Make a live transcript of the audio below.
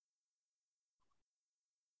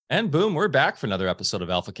And boom, we're back for another episode of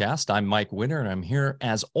AlphaCast. I'm Mike Winter, and I'm here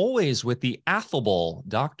as always with the affable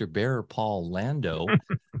Dr. Bear Paul Lando,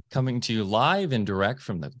 coming to you live and direct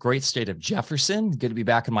from the great state of Jefferson. Good to be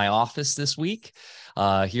back in my office this week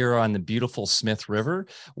here on the beautiful Smith River,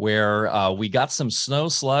 where we got some snow,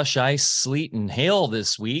 slush, ice, sleet, and hail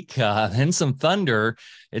this week, and some thunder.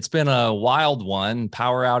 It's been a wild one,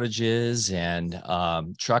 power outages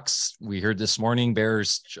and trucks. We heard this morning,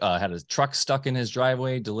 Bear's had a truck stuck in his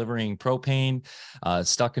driveway delivering propane,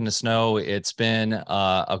 stuck in the snow. It's been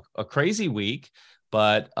a crazy week,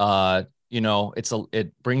 but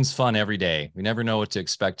it brings fun every day. We never know what to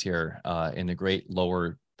expect here in the great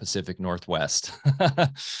lower Pacific Northwest.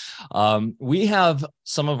 We have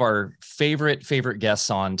some of our favorite guests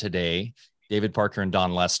on today, David Parker and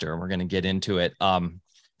Dawn Lester, and we're going to get into it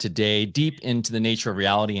today, deep into the nature of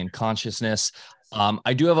reality and consciousness.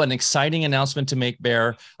 I do have an exciting announcement to make,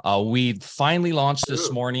 Bear. We finally launched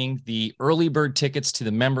this morning the early bird tickets to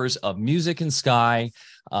the members of Music and Sky.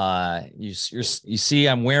 You see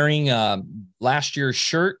I'm wearing last year's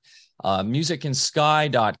shirt.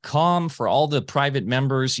 musicandsky.com for all the private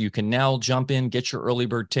members. You can now jump in, get your early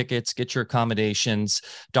bird tickets, get your accommodations.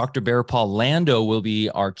 Dr. Bear Paul Lando will be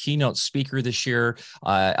our keynote speaker this year.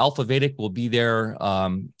 Alpha Vedic will be there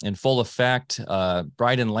in full effect.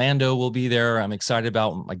 Bryden Lando will be there. I'm excited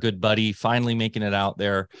about my good buddy finally making it out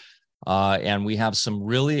there. And we have some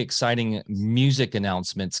really exciting music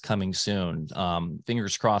announcements coming soon.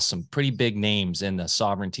 Fingers crossed, some pretty big names in the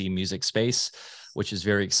sovereignty music space, which is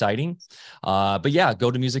very exciting. But yeah,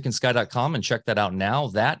 go to musicandsky.com and check that out now.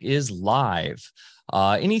 That is live.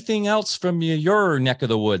 Anything else from your neck of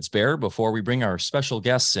the woods, Bear, before we bring our special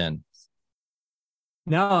guests in?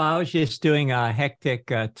 No, I was just doing a hectic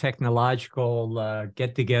technological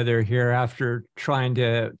get-together here after trying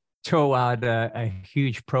to tow out a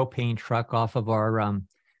huge propane truck off of our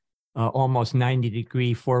almost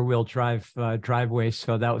 90-degree four-wheel drive driveway.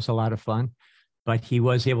 So that was a lot of fun. But he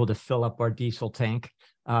was able to fill up our diesel tank.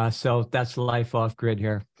 So that's life off grid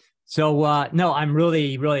here. So no, I'm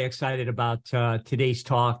really, really excited about today's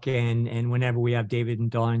talk. And whenever we have David and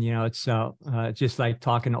Dawn, it's just like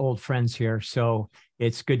talking to old friends here. So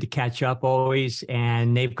it's good to catch up always.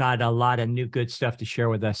 And they've got a lot of new good stuff to share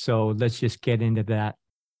with us. So let's just get into that.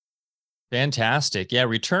 Fantastic. Yeah,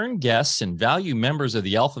 return guests and value members of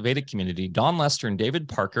the Alpha Vedic community, Dawn Lester and David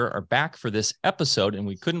Parker, are back for this episode, and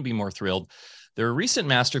we couldn't be more thrilled. Their recent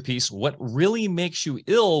masterpiece, What Really Makes You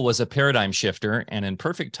Ill, was a paradigm shifter and in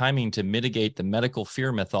perfect timing to mitigate the medical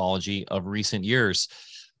fear mythology of recent years.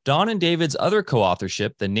 Dawn and David's other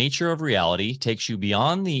co-authorship, The Nature of Reality, takes you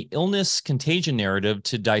beyond the illness contagion narrative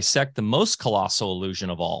to dissect the most colossal illusion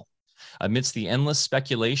of all. Amidst the endless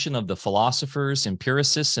speculation of the philosophers,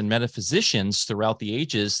 empiricists, and metaphysicians throughout the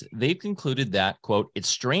ages, they've concluded that, quote, it's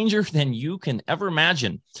stranger than you can ever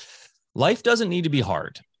imagine. Life doesn't need to be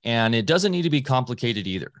hard, and it doesn't need to be complicated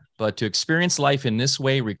either. But to experience life in this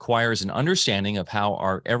way requires an understanding of how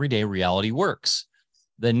our everyday reality works.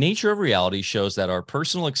 The nature of reality shows that our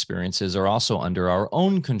personal experiences are also under our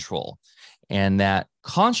own control, and that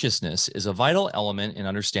consciousness is a vital element in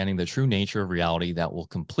understanding the true nature of reality that will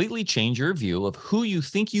completely change your view of who you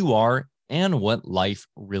think you are and what life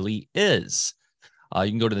really is. You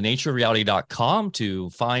can go to thenatureofreality.com to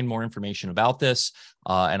find more information about this.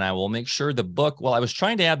 And I will make sure the book, well, I was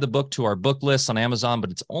trying to add the book to our book list on Amazon, but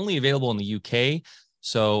it's only available in the UK.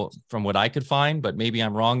 So from what I could find, but maybe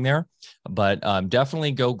I'm wrong there, but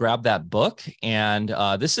definitely go grab that book. And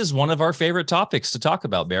this is one of our favorite topics to talk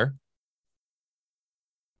about, Bear.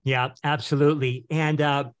 Yeah, absolutely. And,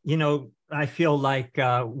 I feel like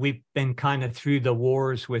we've been kind of through the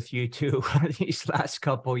wars with you two these last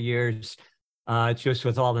couple of years, just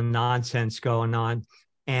with all the nonsense going on.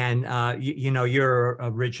 And, your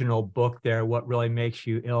original book there, What Really Makes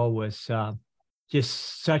You Ill, was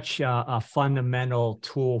just such a fundamental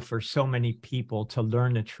tool for so many people to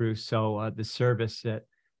learn the truth. So the service that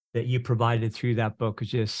you provided through that book is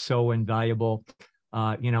just so invaluable.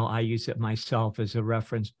 I use it myself as a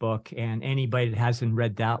reference book, and anybody that hasn't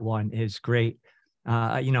read that one is great.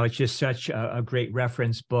 It's just such a great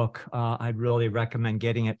reference book. I'd really recommend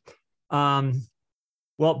getting it.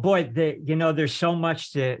 Well, boy, there's so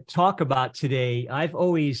much to talk about today. I've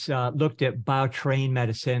always looked at bioterrain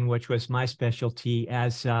medicine, which was my specialty,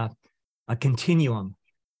 as a continuum.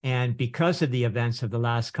 And because of the events of the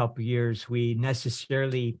last couple of years, we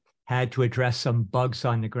necessarily had to address some bugs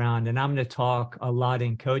on the ground. And I'm going to talk a lot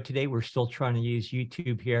in code today. We're still trying to use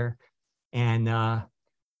YouTube here. And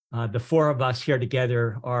the four of us here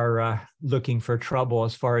together are looking for trouble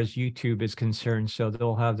as far as YouTube is concerned, so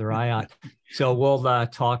they'll have their eye on. So we'll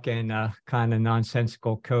talk in kind of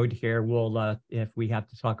nonsensical code here. We'll, if we have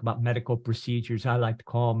to talk about medical procedures, I like to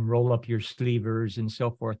call them roll up your sleevers and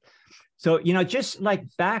so forth. So, just like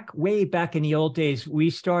way back in the old days, we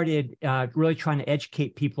started really trying to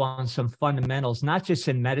educate people on some fundamentals, not just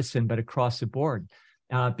in medicine, but across the board,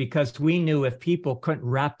 because we knew if people couldn't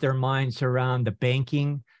wrap their minds around the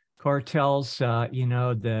banking cartels,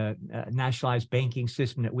 the nationalized banking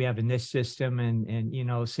system that we have in this system,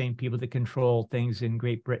 and same people that control things in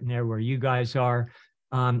Great Britain there where you guys are,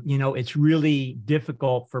 it's really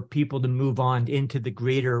difficult for people to move on into the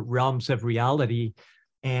greater realms of reality.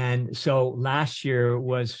 And so last year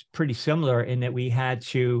was pretty similar in that we had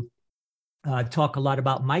to talk a lot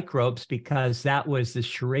about microbes, because that was the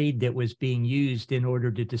charade that was being used in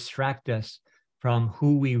order to distract us from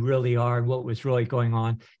who we really are and what was really going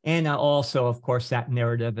on. And also, of course, that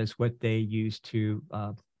narrative is what they used to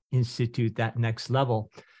institute that next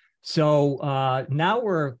level. So now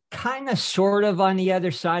we're kind of sort of on the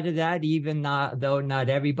other side of that, even though not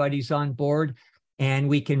everybody's on board. And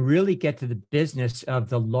we can really get to the business of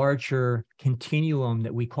the larger continuum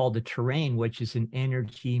that we call the terrain, which is an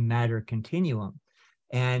energy matter continuum.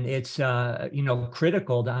 And it's,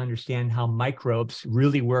 critical to understand how microbes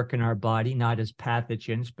really work in our body, not as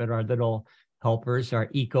pathogens, but our little helpers, our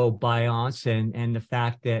ecobionts, and the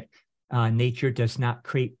fact that nature does not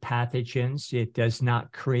create pathogens. It does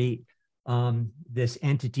not create this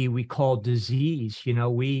entity we call disease.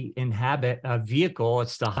 We inhabit a vehicle.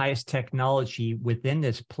 It's the highest technology within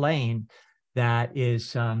this plane that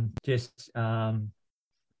is just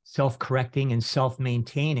self-correcting and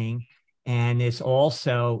self-maintaining. And it's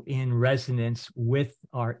also in resonance with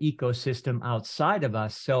our ecosystem outside of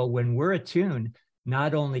us. So when we're attuned,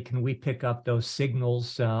 not only can we pick up those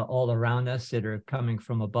signals all around us that are coming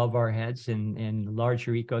from above our heads in the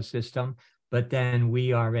larger ecosystem, but then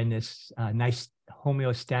we are in this nice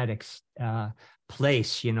homeostatic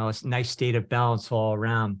place, a nice state of balance all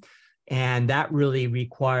around. And that really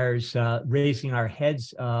requires raising our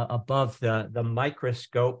heads above the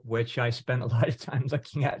microscope, which I spent a lot of time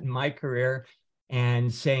looking at in my career,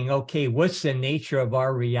 and saying, okay, what's the nature of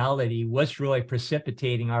our reality? What's really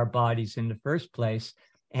precipitating our bodies in the first place?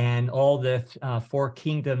 And all the four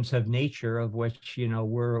kingdoms of nature, of which,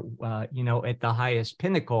 we're, at the highest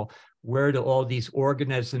pinnacle. Where do all these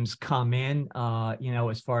organisms come in,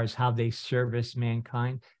 as far as how they service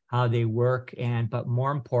mankind, how they work, but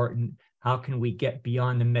more important, how can we get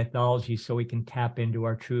beyond the mythology so we can tap into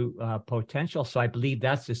our true potential? So I believe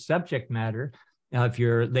that's the subject matter of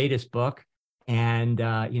your latest book. And,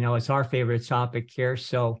 it's our favorite topic here.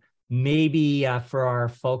 So maybe for our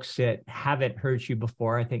folks that haven't heard you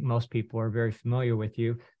before, I think most people are very familiar with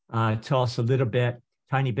you. Tell us a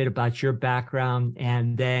tiny bit about your background,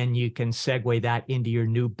 and then you can segue that into your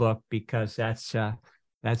new book, because that's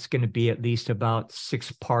going to be at least about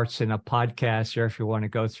 6 parts in a podcast, or if you want to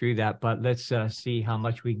go through that. But let's see how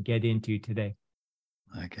much we can get into today.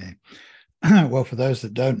 Okay. Well, for those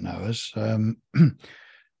that don't know us,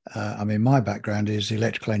 my background is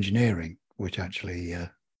electrical engineering, which actually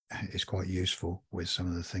is quite useful with some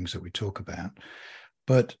of the things that we talk about.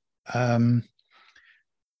 But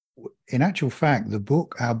in actual fact,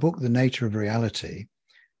 our book, The Nature of Reality,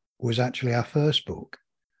 was actually our first book.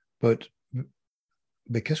 But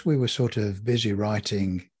because we were sort of busy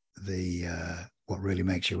writing the What Really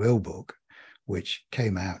Makes You Ill book, which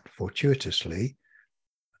came out fortuitously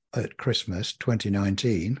at Christmas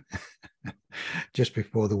 2019, just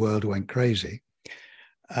before the world went crazy.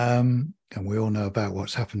 And we all know about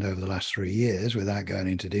what's happened over the last 3 years without going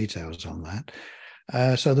into details on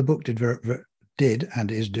that. So the book did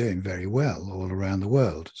and is doing very well all around the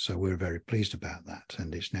world. So we're very pleased about that.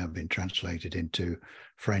 And it's now been translated into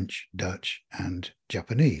French, Dutch, and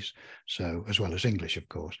Japanese, so as well as English, of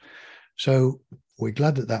course. So we're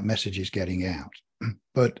glad that that message is getting out.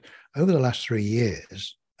 But over the last 3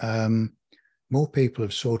 years, more people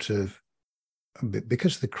have sort of,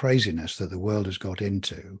 because of the craziness that the world has got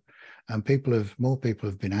into, and more people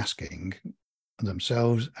have been asking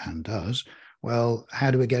themselves and us, well, how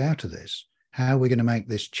do we get out of this? How are we going to make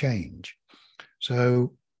this change?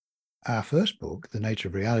 So our first book, The Nature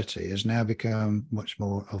of Reality, has now become much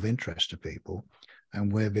more of interest to people,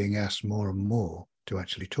 and we're being asked more and more to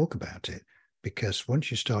actually talk about it, because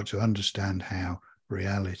once you start to understand how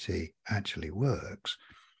reality actually works,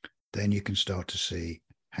 then you can start to see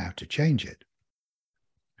how to change it.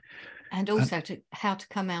 And also how to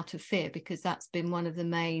come out of fear, because that's been one of the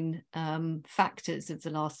main factors of the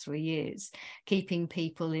last 3 years, keeping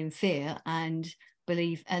people in fear and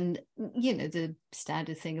believe, and the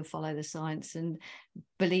standard thing of follow the science and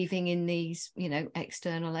believing in these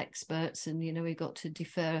external experts, and we've got to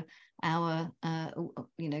defer our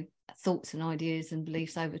thoughts and ideas and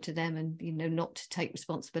beliefs over to them, and not to take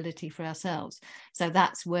responsibility for ourselves. So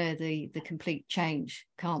that's where the complete change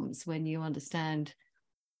comes, when you understand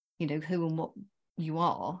who and what you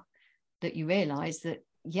are, that you realize that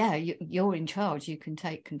you're in charge, you can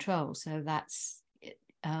take control. So that's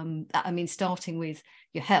starting with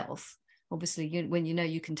your health. Obviously, when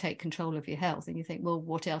you can take control of your health, and you think, well,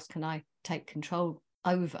 what else can I take control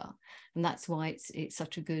over? And that's why it's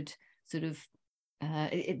such a good sort of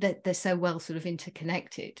they're so well sort of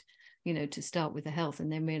interconnected, to start with the health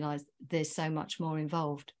and then realize there's so much more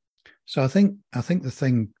involved. So I think the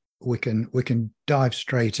thing we can dive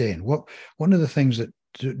straight in. One of the things that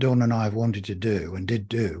Dawn and I have wanted to do, and did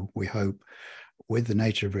do, we hope, with the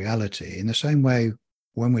nature of reality, in the same way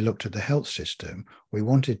when we looked at the health system, we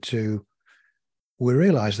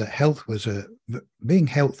realized that health was being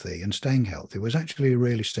healthy and staying healthy was actually a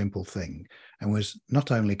really simple thing, and was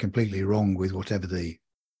not only completely wrong with whatever the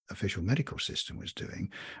official medical system was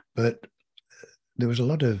doing, but there was a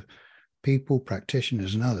lot of people,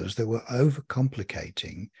 practitioners and others, that were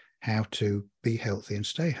overcomplicating how to be healthy and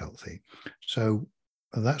stay healthy. So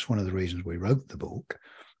that's one of the reasons we wrote the book,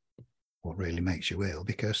 What Really Makes You Ill,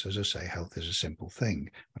 because, as I say, health is a simple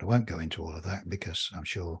thing. But I won't go into all of that, because I'm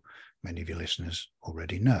sure many of your listeners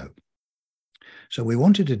already know. So we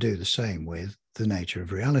wanted to do the same with the nature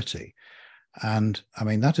of reality. And I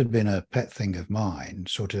mean, that had been a pet thing of mine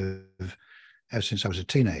sort of ever since I was a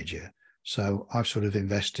teenager. So I've sort of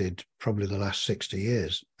invested probably the last 60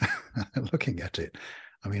 years looking at it.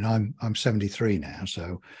 I mean, I'm 73 now,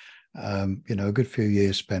 so a good few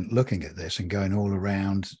years spent looking at this and going all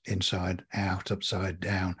around, inside out, upside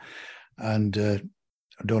down. And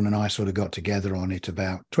Dawn and I sort of got together on it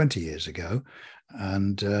about 20 years ago,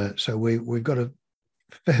 and so we've got a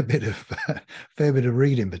fair bit of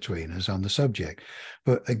reading between us on the subject.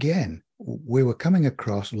 But again, we were coming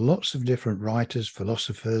across lots of different writers,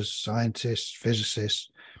 philosophers, scientists,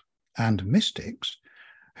 physicists, and mystics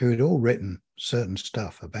who had all written certain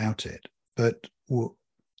stuff about it.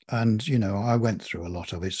 And I went through a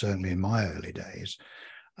lot of it, certainly in my early days,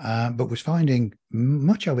 but was finding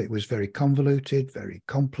much of it was very convoluted, very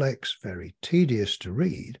complex, very tedious to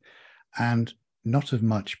read, and not of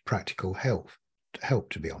much practical help,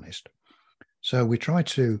 to be honest. So we tried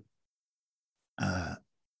to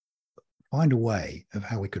find a way of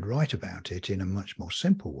how we could write about it in a much more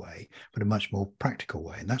simple way, but a much more practical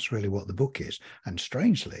way. And that's really what the book is. And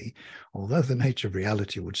strangely, although the nature of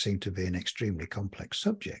reality would seem to be an extremely complex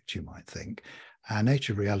subject, you might think, our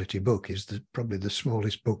nature of reality book is probably the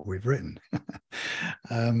smallest book we've written.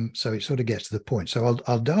 So it sort of gets to the point. So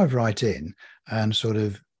I'll dive right in and sort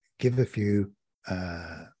of give a few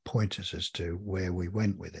pointers as to where we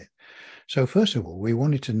went with it. So first of all, we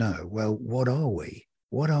wanted to know, well, what are we?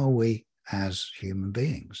 What are we as human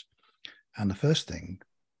beings? And the first thing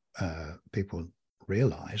people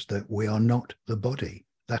realize, that we are not the body.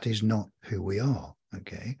 That is not who we are.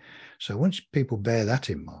 Okay. So once people bear that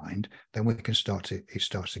in mind, then it starts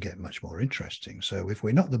to get much more interesting. So if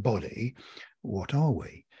we're not the body, what are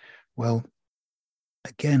we? Well,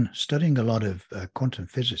 again, studying a lot of quantum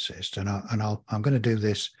physicists, and I'm going to do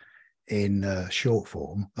this in short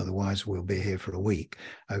form, otherwise we'll be here for a week.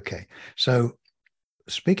 Okay. So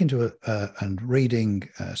speaking to and reading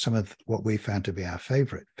some of what we found to be our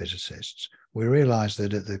favorite physicists, we realized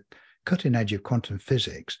that at the cutting edge of quantum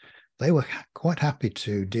physics, they were quite happy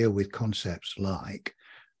to deal with concepts like,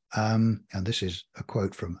 and this is a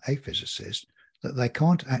quote from a physicist, that they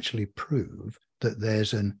can't actually prove that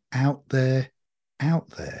there's an out there.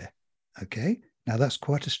 Okay. Now that's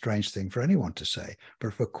quite a strange thing for anyone to say,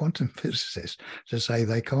 but for quantum physicists to say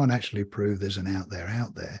they can't actually prove there's an out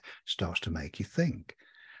there starts to make you think.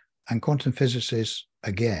 And quantum physicists,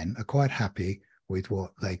 again, are quite happy with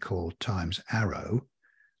what they call time's arrow,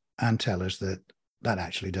 and tell us that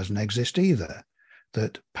actually doesn't exist either,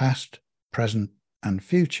 that past, present, and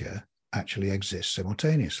future actually exist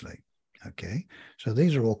simultaneously. Okay, so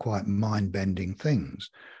these are all quite mind-bending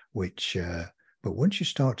things, which, but once you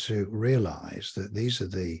start to realize that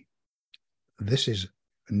this is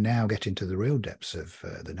now getting to the real depths of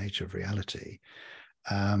the nature of reality,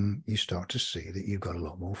 you start to see that you've got a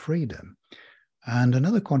lot more freedom. And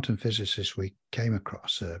another quantum physicist we came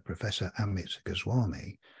across, Professor Amit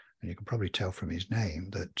Goswami, and you can probably tell from his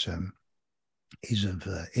name that he's of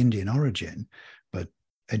Indian origin, but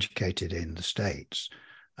educated in the States.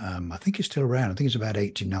 I think he's still around. I think he's about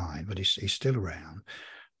 89, but he's still around.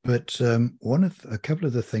 But a couple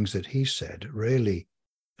of the things that he said really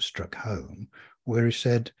struck home, where he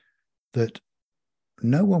said that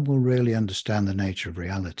no one will really understand the nature of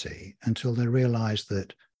reality until they realize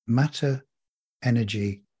that matter,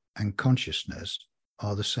 energy, and consciousness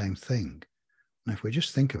are the same thing. And if we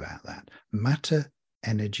just think about that, matter,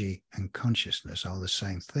 energy, and consciousness are the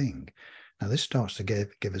same thing. Now, this starts to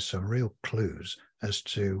give us some real clues as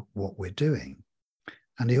to what we're doing.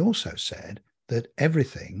 And he also said that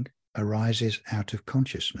everything arises out of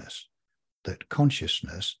consciousness, that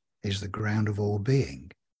consciousness is the ground of all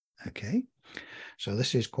being. Okay? So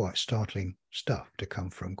this is quite startling stuff to come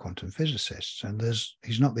from quantum physicists. And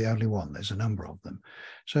he's not the only one. There's a number of them.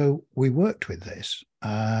 So we worked with this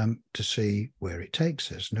to see where it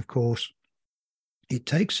takes us. And of course, it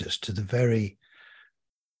takes us to the very,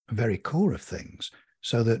 very core of things,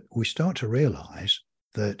 so that we start to realize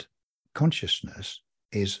that consciousness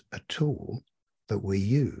is a tool that we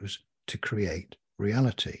use to create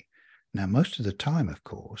reality. Now, most of the time, of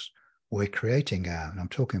course, we're creating and I'm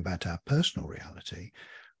talking about our personal reality,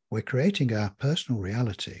 we're creating our personal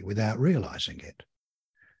reality without realizing it,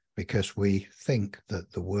 because we think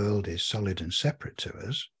that the world is solid and separate to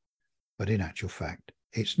us, but in actual fact,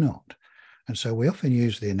 it's not. And so we often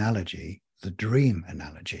use the analogy, the dream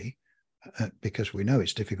analogy, because we know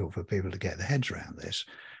it's difficult for people to get their heads around this.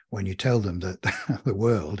 When you tell them that the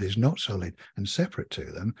world is not solid and separate to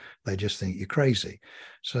them, they just think you're crazy.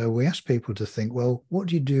 So we ask people to think, well, what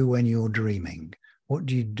do you do when you're dreaming? What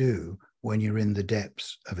do you do when you're in the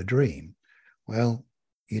depths of a dream? Well,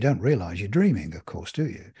 you don't realize you're dreaming, of course, do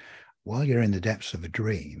you? While you're in the depths of a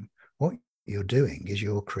dream, what you're doing is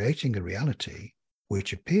you're creating a reality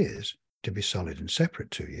which appears to be solid and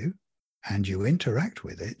separate to you, and you interact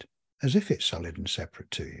with it as if it's solid and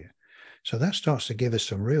separate to you. So that starts to give us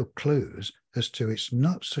some real clues as to it's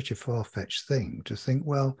not such a far-fetched thing to think,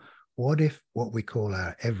 well, what if what we call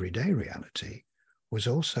our everyday reality was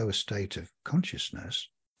also a state of consciousness,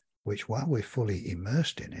 which while we're fully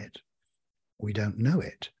immersed in it, we don't know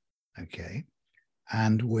it, okay?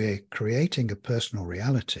 And we're creating a personal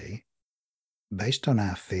reality based on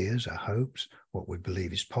our fears, our hopes, what we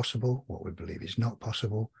believe is possible, what we believe is not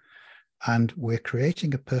possible. And we're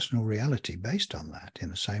creating a personal reality based on that, in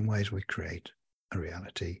the same way as we create a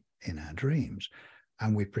reality in our dreams.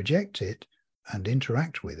 And we project it and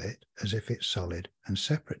interact with it as if it's solid and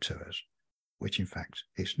separate to us, which in fact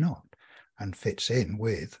it's not, and fits in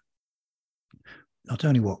with not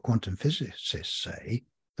only what quantum physicists say,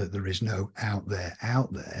 that there is no out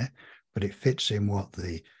there, but it fits in what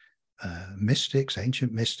the mystics,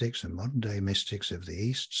 ancient mystics and modern day mystics of the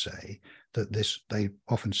East say, that they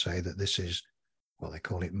often say that this is, well, they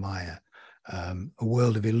call it Maya, a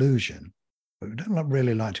world of illusion. But we don't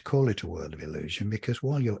really like to call it a world of illusion, because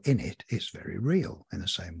while you're in it, it's very real, in the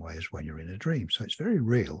same way as when you're in a dream. So it's very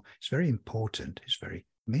real, it's very important, it's very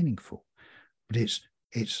meaningful, but it's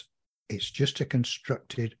just a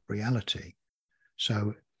constructed reality.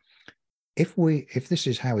 So if this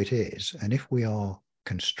is how it is, and if we are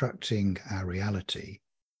constructing our reality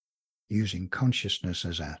using consciousness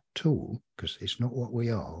as our tool, because it's not what we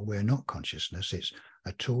are, we're not consciousness, it's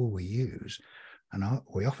a tool we use. And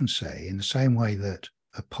we often say, in the same way that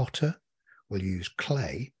a potter will use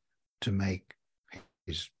clay to make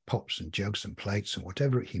his pots and jugs and plates and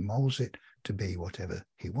whatever, he molds it to be whatever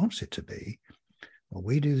he wants it to be, well,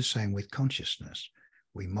 we do the same with consciousness.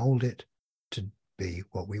 We mold it to be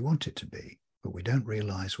what we want it to be, but we don't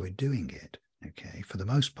realize we're doing it, okay, for the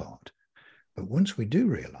most part. But once we do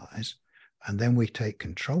realize, and then we take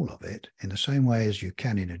control of it, in the same way as you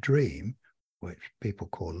can in a dream, which people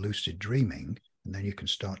call lucid dreaming, and then you can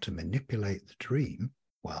start to manipulate the dream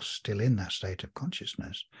while still in that state of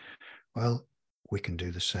consciousness. Well, we can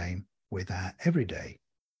do the same with our everyday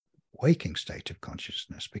waking state of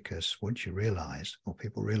consciousness, because once you realize, or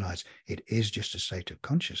people realize, it is just a state of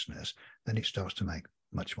consciousness, then it starts to make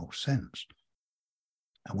much more sense.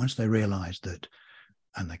 And once they realize that,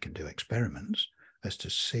 and they can do experiments as to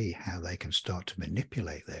see how they can start to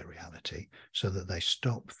manipulate their reality so that they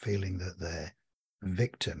stop feeling that they're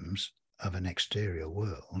victims of an exterior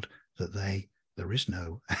world, that there is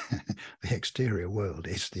no, the exterior world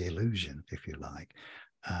is the illusion, if you like.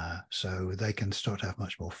 So they can start to have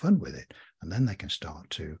much more fun with it. And then they can start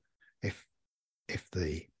to, if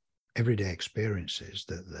the everyday experiences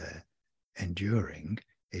that they're enduring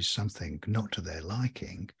is something not to their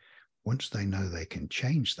liking, once they know they can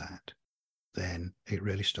change that, then it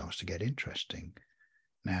really starts to get interesting.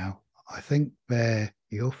 Now, I think, Bear,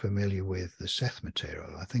 you're familiar with the Seth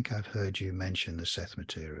material. I think I've heard you mention the Seth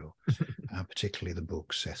material, particularly the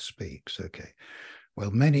book Seth Speaks. Okay.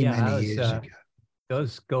 Well, many years ago.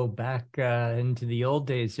 Those go back into the old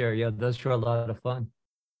days there. Yeah, those were a lot of fun.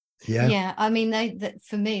 Yeah, I mean,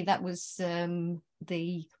 for me, that was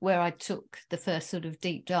where I took the first sort of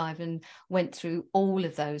deep dive and went through all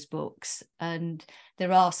of those books. And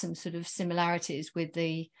there are some sort of similarities with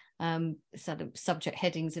the sort of subject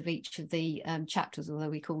headings of each of the chapters, although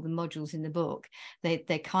we call them modules in the book.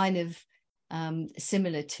 They're kind of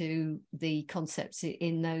similar to the concepts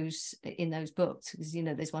in those books, because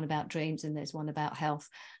there's one about dreams and there's one about health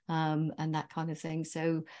and that kind of thing.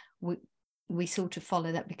 So we sort of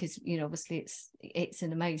follow that because obviously it's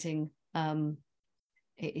an amazing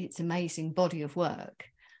it's amazing body of work,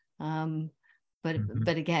 but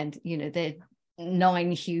again they're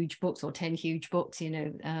 9 huge books or 10 huge books,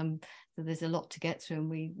 so there's a lot to get through, and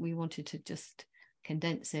we wanted to just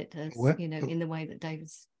condense it as in the way that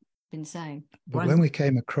David's been saying. But when we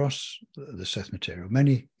came across the Seth material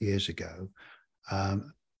many years ago,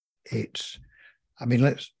 it's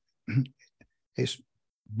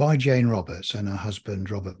by Jane Roberts and her husband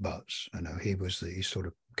Robert Butts. He sort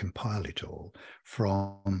of compiled it all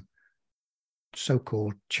from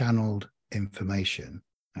so-called channeled information,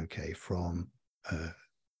 from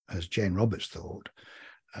as Jane Roberts thought,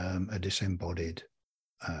 a disembodied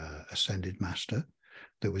ascended master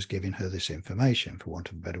that was giving her this information, for want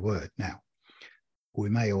of a better word. Now, we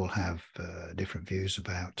may all have different views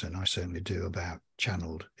about, and I certainly do, about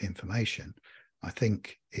channeled information. I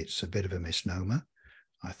think it's a bit of a misnomer.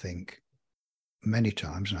 I think many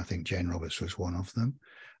times, and I think Jane Roberts was one of them,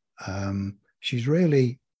 she's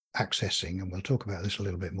really accessing, and we'll talk about this a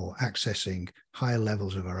little bit more, accessing higher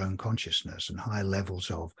levels of our own consciousness and higher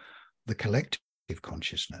levels of the collective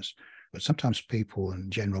consciousness. But sometimes people,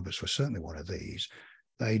 and Jane Roberts was certainly one of these,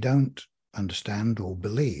 they don't understand or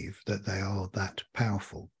believe that they are that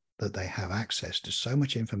powerful, that they have access to so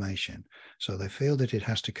much information, so they feel that it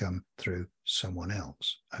has to come through someone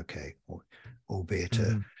else, or albeit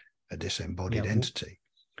a disembodied entity.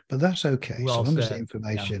 But that's okay, so long as the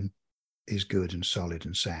information is good and solid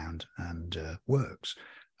and sound and works.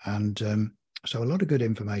 And so a lot of good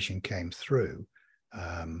information came through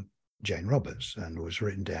Jane Roberts and was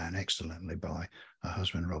written down excellently by her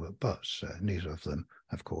husband Robert Butts. Neither of them,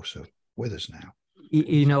 of course, are with us now.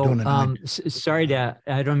 Sorry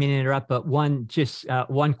I don't mean to interrupt, but one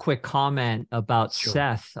quick comment about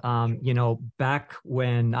Seth. Back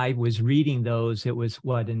when I was reading those, it was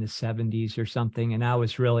in the 70s or something, and I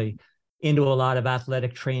was really into a lot of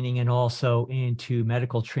athletic training and also into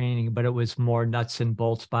medical training, but it was more nuts and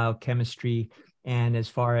bolts biochemistry. And as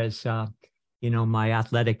far as my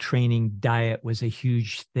athletic training diet was a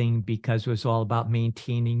huge thing, because it was all about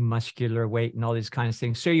maintaining muscular weight and all these kinds of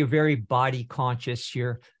things. So you're very body conscious.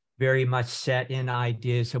 You're very much set in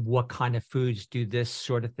ideas of what kind of foods do this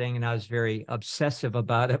sort of thing. And I was very obsessive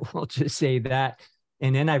about it. We'll just say that.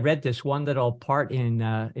 And then I read this one little part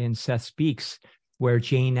in Seth Speaks, where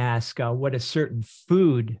Jane asked what a certain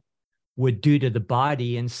food would do to the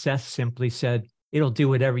body. And Seth simply said, it'll do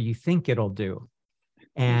whatever you think it'll do.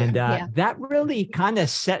 And that really kind of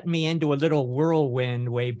set me into a little whirlwind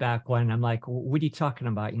way back when. I'm like, what are you talking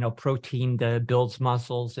about? Protein builds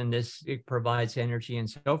muscles, and it provides energy and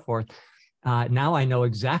so forth. Now I know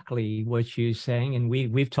exactly what you're saying. And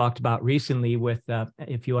we've talked about recently with,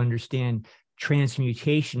 if you understand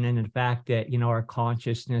transmutation, and the fact that, our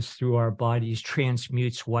consciousness through our bodies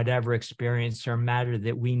transmutes whatever experience or matter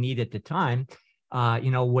that we need at the time.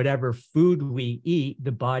 Whatever food we eat,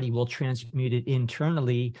 the body will transmute it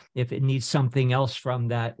internally if it needs something else from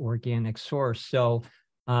that organic source. So,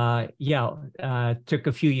 took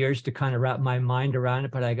a few years to kind of wrap my mind around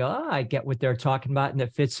it, but I go, I get what they're talking about. And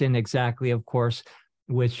it fits in exactly, of course,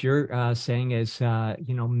 what you're saying is,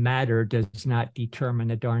 matter does not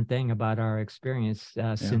determine a darn thing about our experience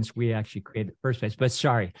since we actually created it in the first place. But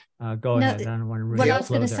sorry, go ahead. I don't want to ruin Well, I was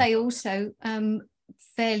going to say also,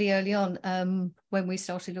 fairly early on, when we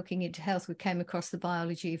started looking into health, we came across The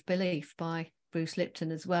Biology of Belief by Bruce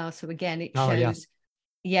Lipton as well. So again, it shows,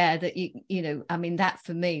 that that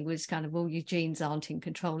for me was kind of, your genes aren't in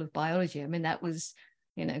control of biology. I mean, that was,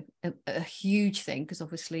 a huge thing, because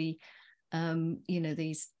obviously,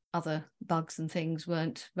 these other bugs and things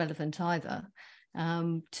weren't relevant either.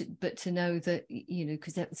 But to know that,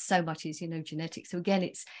 because so much is, genetics. So again,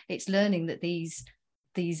 it's learning that these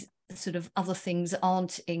sort of other things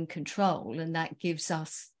aren't in control, and that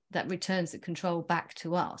returns the control back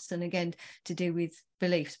to us. And again, to do with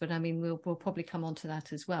beliefs, but I mean, we'll probably come on to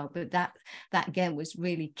that as well. But that again was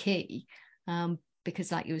really key,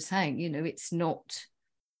 because like you were saying, it's not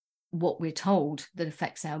what we're told that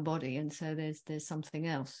affects our body, and so there's something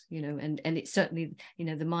else, you know, and it's certainly, you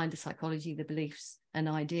know, the mind, the psychology, the beliefs and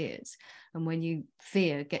ideas, and when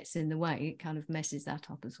fear gets in the way, it kind of messes that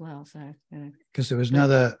up as well. So, you know, because there was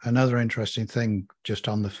another interesting thing just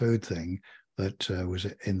on the food thing that was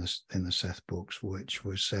in the Seth books, which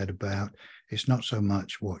was said about it's not so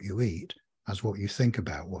much what you eat as what you think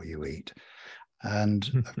about what you eat, and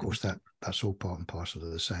of course that's all part and parcel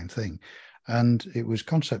of the same thing. And it was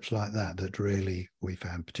concepts like that really we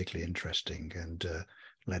found particularly interesting, and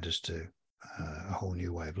led us to a whole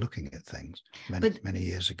new way of looking at things many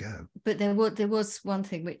years ago. But there was one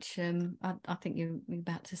thing which I think you're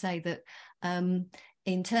about to say, that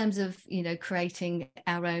in terms of, you know, creating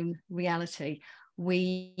our own reality,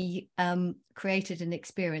 we created an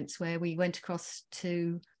experience where we went across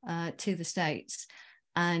to the States,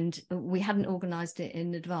 and we hadn't organized it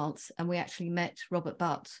in advance, and we actually met Robert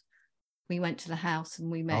Butt. We went to the house and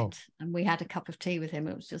we met, and we had a cup of tea with him.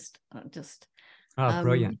 It was just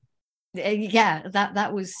brilliant. Yeah,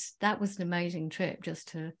 that was an amazing trip, just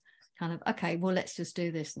to kind of, okay, well, let's just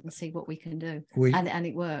do this and see what we can do. And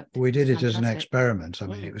it worked. We did it as an experiment. I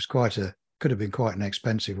mean, it was could have been quite an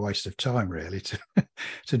expensive waste of time, really,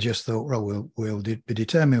 to just thought, well, we'll be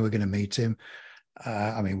determined we're going to meet him.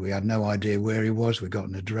 I mean, we had no idea where he was. We got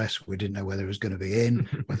an address. We didn't know whether he was going to be in,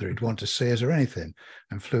 whether he'd want to see us or anything,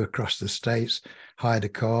 and flew across the States, hired a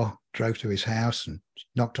car, drove to his house and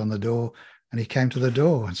knocked on the door, and he came to the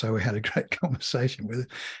door. And so we had a great conversation with him,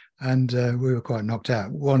 and we were quite knocked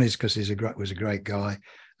out. One is because he was a great guy,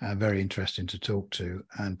 very interesting to talk to.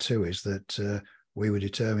 And two is that we were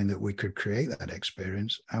determined that we could create that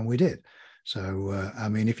experience, and we did. So, I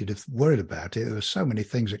mean, if you'd have worried about it, there were so many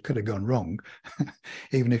things that could have gone wrong,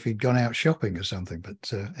 even if he'd gone out shopping or something.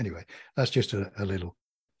 But anyway, that's just a little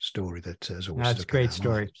story that has always That's a great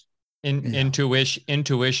story.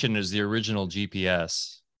 Intuition is the original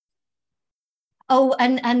GPS. Oh,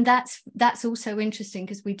 and that's also interesting,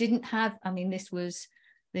 because we didn't have, I mean, this was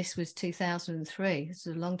 2003. This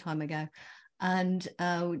was a long time ago. And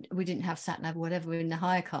we didn't have sat nav or whatever in the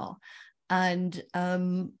hire car. And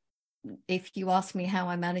if you ask me how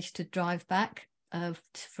I managed to drive back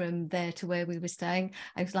from there to where we were staying,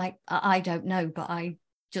 I was like, I don't know, but I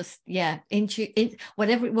just,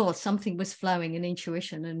 whatever it was, something was flowing in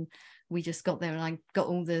intuition, and we just got there, and I got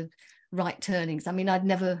all the right turnings. I mean, I'd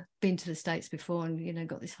never been to the States before, and, you know,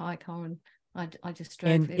 got this hire car, and I just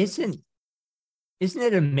drove. And isn't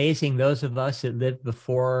it amazing, those of us that lived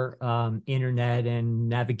before internet and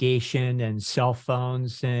navigation and cell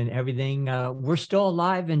phones and everything, we're still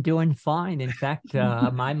alive and doing fine. In fact,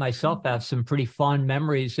 I myself have some pretty fond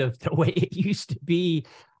memories of the way it used to be.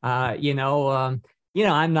 I'm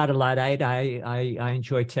not a Luddite. I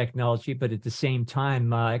enjoy technology, but at the same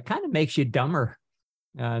time, it kind of makes you dumber,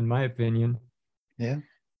 in my opinion. Yeah.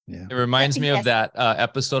 Yeah. It reminds me of that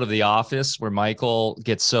episode of The Office where Michael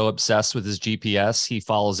gets so obsessed with his GPS, he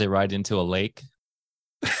follows it right into a lake.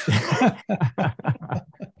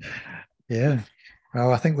 Yeah.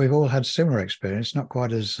 Well, I think we've all had similar experience, not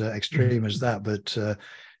quite as extreme as that, but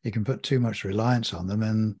you can put too much reliance on them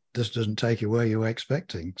and this doesn't take you where you were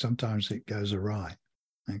expecting. Sometimes it goes awry.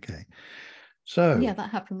 Okay. So yeah,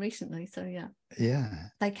 that happened recently. So yeah,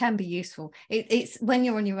 they can be useful. It's when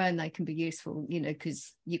you're on your own, they can be useful, you know,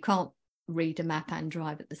 because you can't read a map and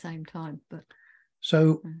drive at the same time. But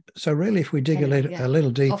so really, if we dig a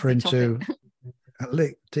little deeper into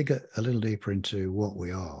dig a little deeper into what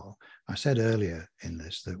we are, I said earlier in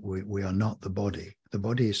this that we are not the body. The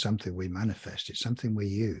body is something we manifest. It's something we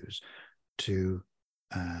use to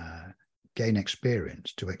gain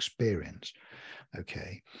experience, to experience.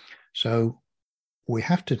 Okay, so we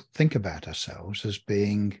have to think about ourselves as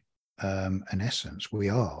being an essence. We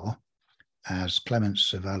are, as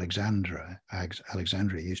Clements of Alexandria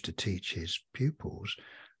used to teach his pupils,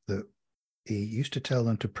 that he used to tell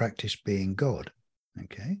them to practice being God.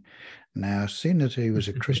 Okay. Now, seeing that he was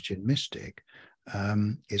a Christian mystic,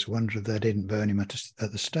 it's a wonder they didn't burn him at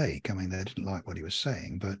the stake. I mean, they didn't like what he was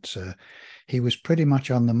saying, but he was pretty much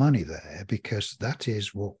on the money there, because that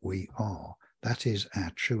is what we are. That is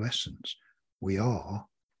our true essence. We are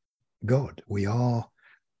God. We are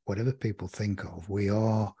whatever people think of. We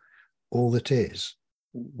are all that is.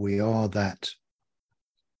 We are that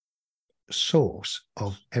source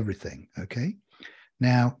of everything. Okay.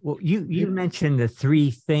 Now, well, you mentioned the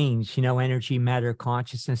three things, you know, energy, matter,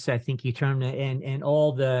 consciousness. I think you termed it, and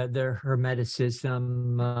all the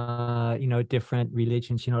Hermeticism, different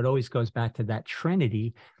religions. You know, it always goes back to that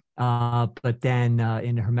Trinity. But then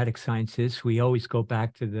in the Hermetic sciences, we always go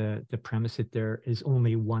back to the premise that there is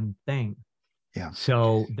only one thing. Yeah.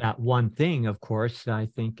 So that one thing, of course, I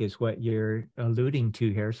think is what you're alluding to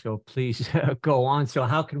here. So please go on. So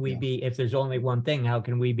how can we be, if there's only one thing, how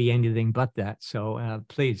can we be anything but that? So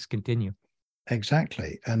please continue.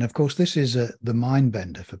 Exactly. And of course, this is the mind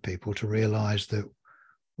bender for people to realize that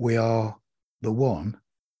we are the one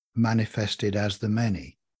manifested as the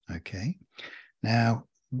many. Okay. Now,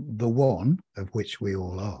 the one of which we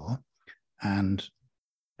all are and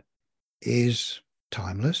is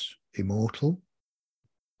timeless, immortal,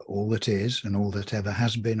 all that is and all that ever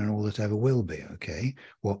has been and all that ever will be. Okay.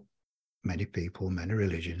 What many people, many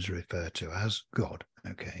religions refer to as God.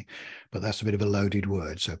 Okay. But that's a bit of a loaded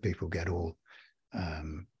word. So people get all a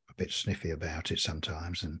bit sniffy about it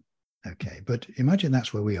sometimes. And okay. But imagine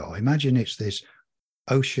that's where we are. Imagine it's this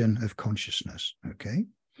ocean of consciousness. Okay.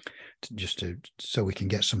 So we can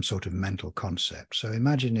get some sort of mental concept. So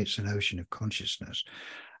imagine it's an ocean of consciousness.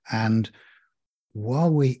 And while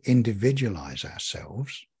we individualize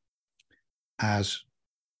ourselves as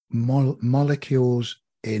molecules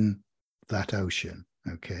in that ocean,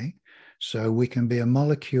 okay, so we can be a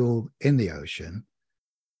molecule in the ocean,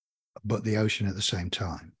 but the ocean at the same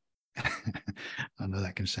time. I know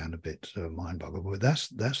that can sound a bit mind-boggling, but that's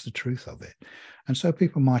the truth of it. And so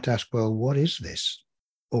people might ask, well, what is this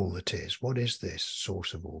all that is? What is this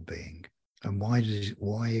source of all being? And why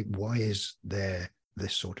is there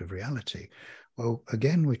this sort of reality? Well,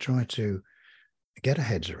 again, we try to get our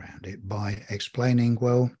heads around it by explaining,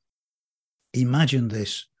 well, imagine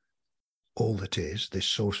this all that is, this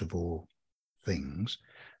source of all things,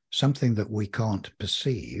 something that we can't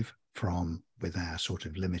perceive from with our sort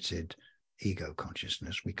of limited ego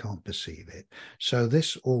consciousness. We can't perceive it. So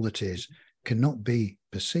this all that is cannot be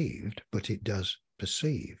perceived, but it does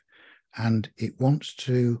perceive. And it wants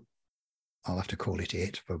to, I'll have to call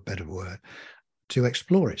it for a better word, to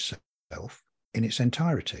explore itself in its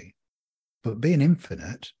entirety. But being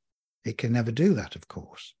infinite, it can never do that, of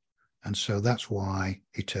course. And so that's why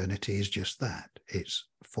eternity is just that. It's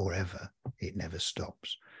forever. It never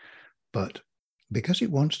stops. But because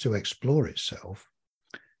it wants to explore itself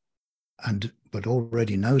but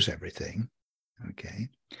already knows everything, okay,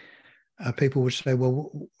 people would say,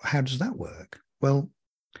 well, how does that work? Well,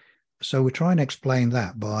 so we try and explain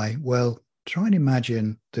that by, well, try and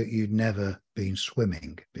imagine that you'd never been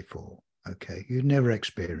swimming before. Okay, you'd never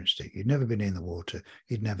experienced it. You'd never been in the water.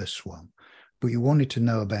 You'd never swum, but you wanted to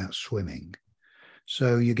know about swimming.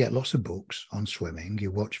 So you get lots of books on swimming,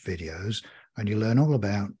 you watch videos, and you learn all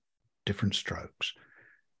about different strokes.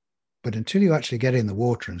 But until you actually get in the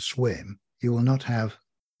water and swim, you will not have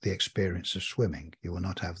the experience of swimming. You will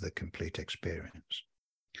not have the complete experience.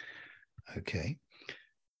 Okay.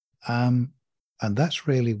 And that's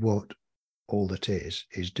really what all that is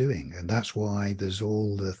doing. And that's why there's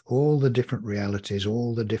all the different realities,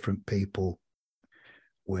 all the different people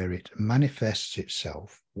where it manifests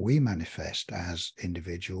itself. We manifest as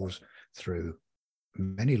individuals through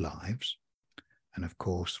many lives. And of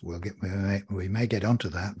course, we may get onto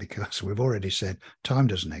that because we've already said time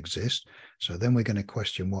doesn't exist. So then we're going to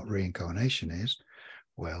question what reincarnation is.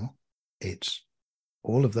 Well, it's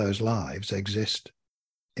all of those lives exist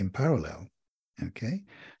in parallel. Okay,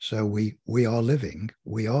 so we are living,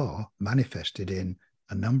 we are manifested in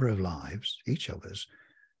a number of lives, each of us,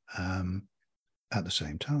 at the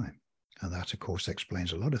same time. And that, of course,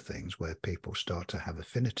 explains a lot of things where people start to have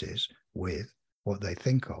affinities with what they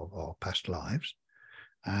think of are past lives,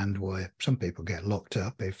 and where some people get locked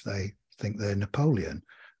up if they think they're Napoleon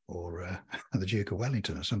or the Duke of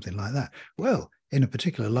Wellington or something like that. Well, in a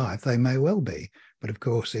particular life, they may well be. But of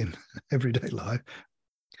course, in everyday life,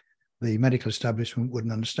 the medical establishment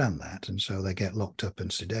wouldn't understand that. And so they get locked up and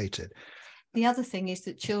sedated. The other thing is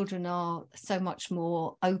that children are so much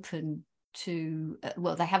more open to,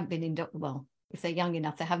 well, they haven't been if they're young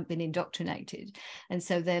enough, they haven't been indoctrinated. And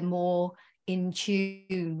so they're more in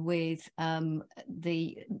tune with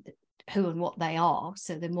the who and what they are,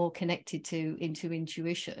 so they're more connected into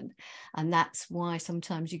intuition. And that's why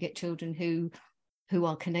sometimes you get children who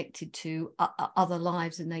are connected to other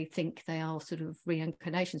lives and they think they are sort of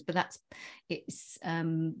reincarnations, but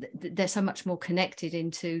they're so much more connected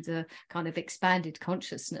into the kind of expanded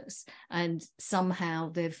consciousness, and somehow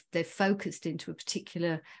they've focused into a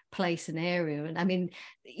particular place and area. And I mean,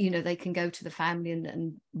 they can go to the family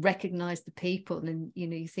and recognize the people, and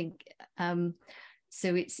you think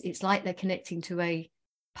so it's like they're connecting to a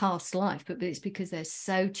past life, but it's because they're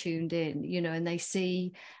so tuned in, and they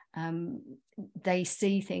see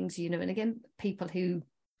things, and again, people who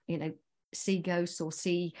see ghosts or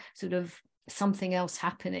see sort of something else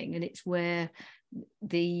happening, and it's where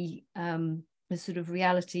the sort of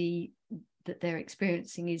reality that they're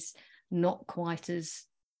experiencing is not quite as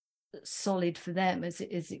solid for them as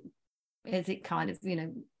it kind of, you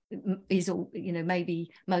know, is all, you know,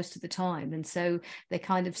 maybe most of the time. And so they're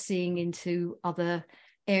kind of seeing into other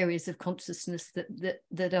areas of consciousness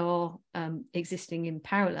that are existing in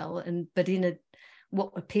parallel, but in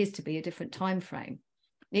what appears to be a different time frame.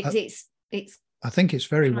 It's I think it's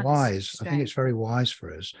very wise. strange. I think it's very wise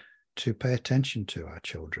for us to pay attention to our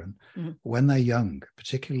children Mm-hmm. when they're young,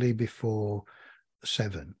 particularly before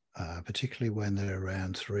 7, particularly when they're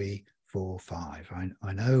around 3, 4, 5.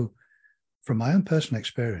 I know from my own personal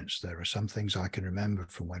experience, there are some things I can remember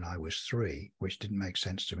from when I was 3, which didn't make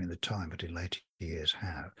sense to me at the time, but in later years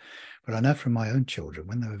have. But I know from my own children,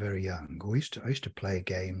 when they were very young, I used to play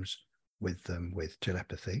games with them with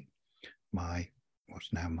telepathy.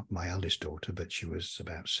 What's now my eldest daughter, but she was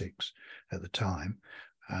about 6 at the time.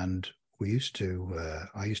 And I used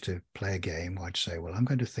to play a game where I'd say, well, I'm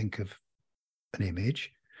going to think of an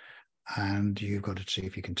image and you've got to see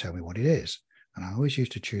if you can tell me what it is. And I always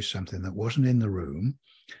used to choose something that wasn't in the room,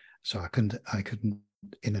 so I couldn't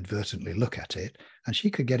inadvertently look at it. And she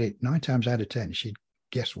could get it 9 times out of 10. She'd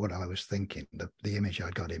guess what I was thinking, the image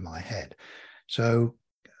I'd got in my head. So,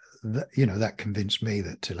 that convinced me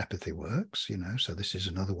that telepathy works, so this is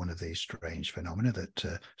another one of these strange phenomena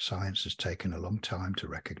that science has taken a long time to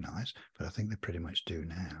recognize, but I think they pretty much do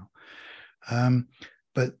now.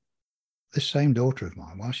 But this same daughter of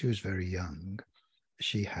mine, while she was very young,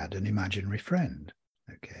 she had an imaginary friend.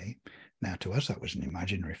 Okay. Now, to us, that was an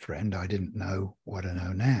imaginary friend. I didn't know what I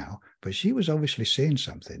know now, but she was obviously seeing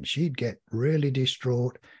something. She'd get really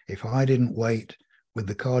distraught if I didn't wait with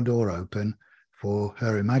the car door open for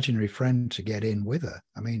her imaginary friend to get in with her.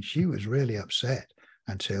 I mean, she was really upset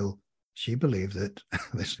until she believed that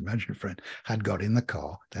this imaginary friend had got in the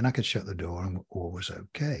car. Then I could shut the door and all was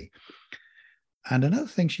okay. And another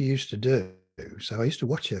thing she used to do, so I used to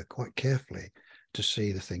watch her quite carefully to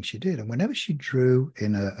see the things she did. And whenever she drew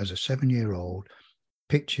as a 7-year-old,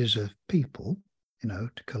 pictures of people, to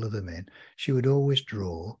color them in, she would always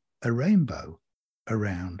draw a rainbow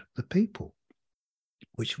around the people,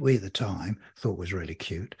 which we at the time thought was really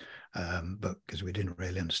cute, but because we didn't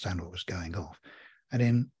really understand what was going on. And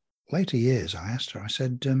in later years, I asked her, I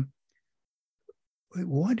said,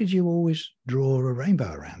 why did you always draw a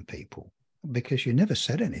rainbow around people? Because you never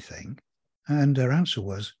said anything. And her answer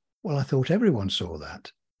was, well, I thought everyone saw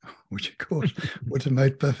that, which of course would have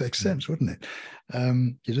made perfect sense, wouldn't it?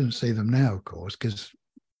 You didn't see them now, of course, because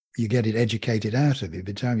you get it educated out of you.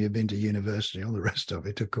 By the time you've been to university and all the rest of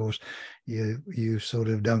it, of course, you sort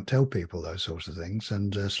of don't tell people those sorts of things,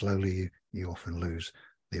 and slowly you often lose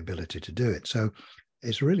the ability to do it. So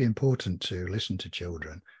it's really important to listen to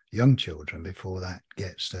children, young children, before that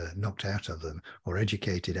gets knocked out of them or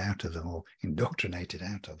educated out of them or indoctrinated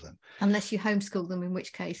out of them. Unless you homeschool them, in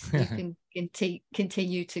which case you can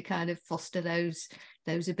continue to kind of foster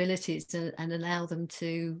those abilities and allow them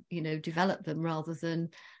to, develop them rather than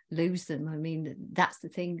lose them. I mean, that's the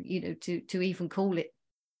thing, to even call it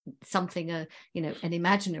something, an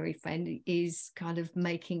imaginary friend is kind of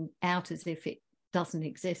making out as if it doesn't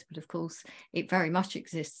exist. But of course, it very much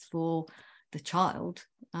exists for the child,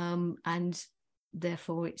 and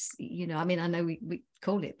therefore it's, I know we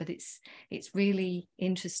call it, but it's really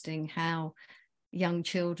interesting how young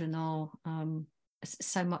children are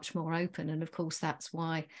so much more open. And of course, that's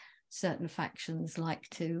why certain factions like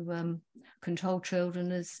to control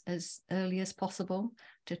children as early as possible,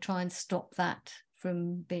 to try and stop that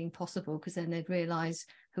from being possible, because then they'd realize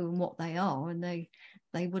who and what they are, and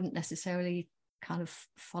they wouldn't necessarily kind of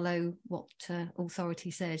follow what authority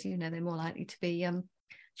says. They're more likely to be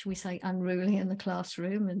shall we say unruly in the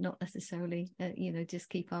classroom, and not necessarily just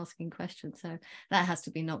keep asking questions. So that has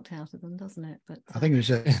to be knocked out of them, doesn't it? But I think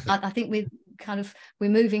I think we're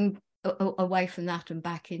moving away from that and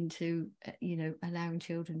back into allowing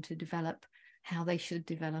children to develop how they should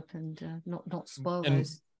develop, and not spoil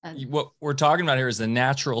those. What we're talking about here is the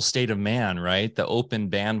natural state of man, right? The open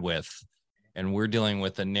bandwidth. And we're dealing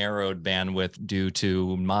with a narrowed bandwidth due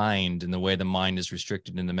to mind and the way the mind is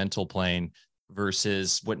restricted in the mental plane,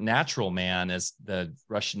 versus what natural man, as the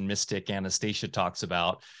Russian mystic Anastasia talks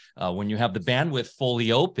about, when you have the bandwidth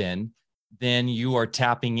fully open, then you are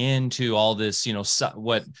tapping into all this,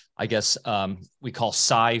 what I guess we call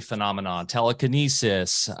psi phenomenon,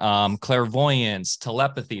 telekinesis, clairvoyance,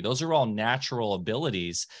 telepathy. Those are all natural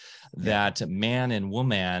abilities that man and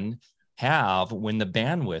woman have when the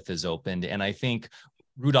bandwidth is opened. And I think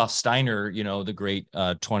Rudolf Steiner, the great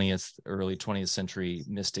early 20th century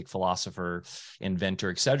mystic philosopher,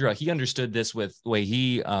 inventor, etc., he understood this with the way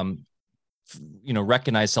he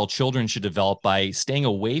recognize how children should develop by staying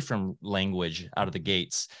away from language out of the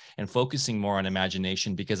gates and focusing more on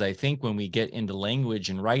imagination. Because I think when we get into language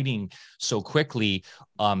and writing so quickly,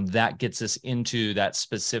 that gets us into that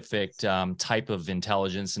specific type of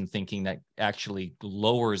intelligence and thinking that actually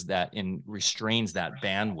lowers that and restrains that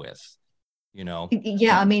bandwidth.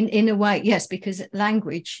 Yeah, I mean, in a way, yes, because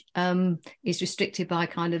language is restricted by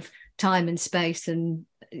kind of time and space, and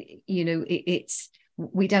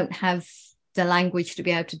we don't have the language to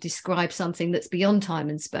be able to describe something that's beyond time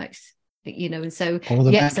and space, and so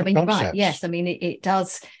yes, I mean, you're right, yes, I mean,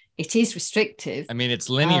 it is restrictive. I mean, it's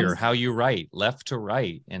linear, how you write, left to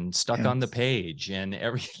right and stuck on the page and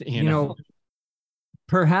everything, you know.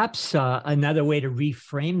 Perhaps another way to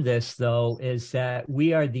reframe this, though, is that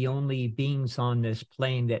we are the only beings on this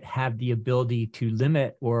plane that have the ability to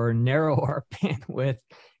limit or narrow our bandwidth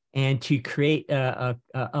and to create a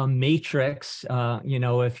matrix,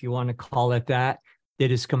 if you want to call it that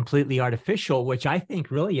is completely artificial, which I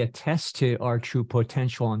think really attests to our true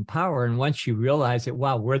potential and power. And once you realize that,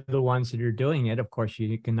 wow, we're the ones that are doing it, of course,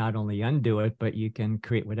 you can not only undo it, but you can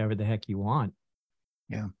create whatever the heck you want.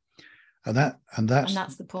 Yeah. And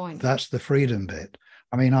that's the point. That's the freedom bit.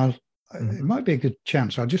 I mean, it might be a good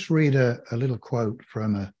chance. I'll just read a little quote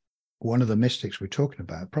from one of the mystics we're talking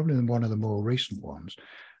about, probably one of the more recent ones,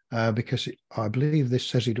 because I believe this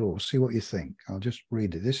says it all. See what you think. I'll just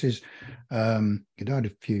read it. This is, he died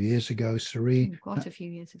a few years ago, quite a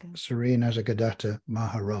few years ago. Sri Nisargadatta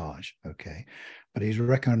Maharaj, okay. But he's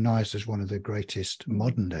recognized as one of the greatest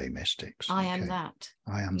modern day mystics. I Am That.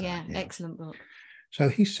 I Am That. Yeah, excellent book. So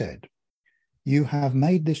he said, "You have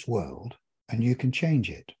made this world and you can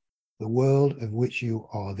change it. The world of which you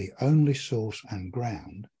are the only source and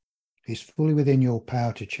ground is fully within your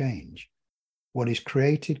power to change. What is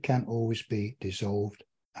created can always be dissolved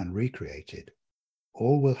and recreated.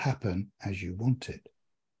 All will happen as you want it,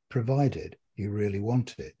 provided you really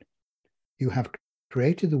want it. You have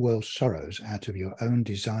created the world's sorrows out of your own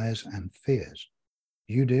desires and fears.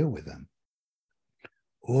 You deal with them.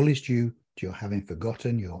 All is due to your having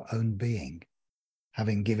forgotten your own being,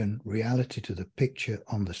 having given reality to the picture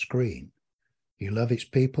on the screen. You love its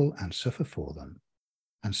people and suffer for them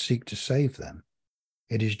and seek to save them.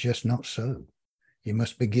 It is just not so. You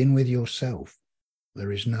must begin with yourself.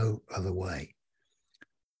 There is no other way."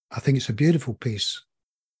 I think it's a beautiful piece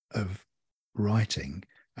of writing,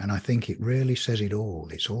 and I think it really says it all.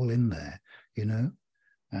 It's all in there,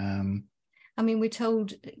 I mean, we're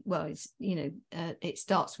told, well, it's, it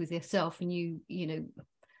starts with yourself, and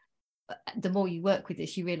the more you work with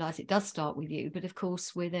this, you realize it does start with you. But of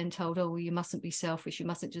course, we're then told, oh, well, you mustn't be selfish. You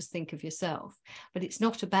mustn't just think of yourself. But it's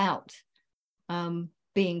not about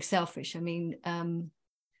being selfish. I mean,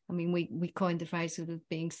 we coined the phrase sort of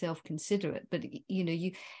being self-considerate, but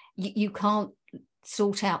you can't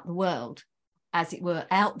sort out the world, as it were,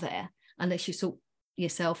 out there unless you sort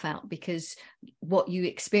yourself out, because what you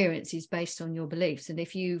experience is based on your beliefs. And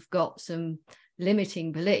if you've got some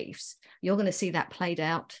limiting beliefs, you're going to see that played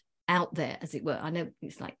out there, as it were. I know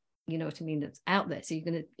it's like, you know what I mean, that's out there, so you're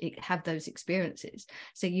going to have those experiences.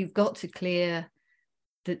 So you've got to clear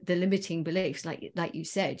the limiting beliefs, like you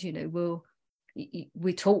said.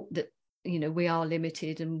 We're taught that we are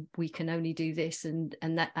limited and we can only do this and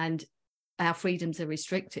that, and our freedoms are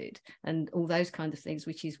restricted and all those kind of things,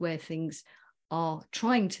 which is where things are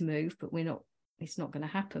trying to move, but it's not going to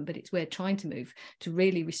happen. But it's where trying to move to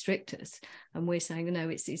really restrict us, and we're saying no,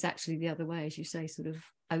 it's actually the other way, as you say, sort of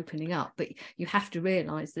opening up. But you have to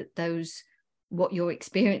realize that what you're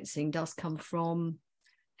experiencing does come from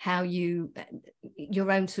how your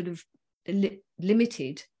own sort of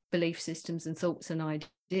limited belief systems and thoughts and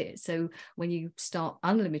ideas. So when you start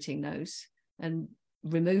unlimiting those and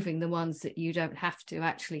removing the ones that you don't have to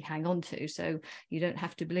actually hang on to, so you don't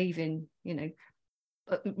have to believe in,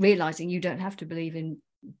 realizing you don't have to believe in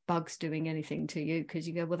bugs doing anything to you, because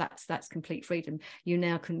you go, well, that's complete freedom. You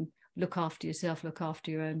now can look after yourself, look after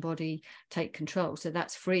your own body, take control. So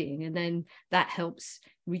that's freeing, and then that helps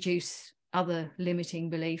reduce other limiting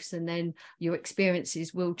beliefs, and then your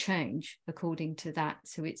experiences will change according to that.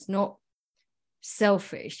 So it's not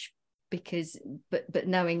selfish, because but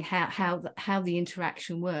knowing how the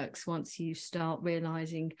interaction works once you start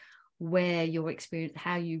realizing where your experience,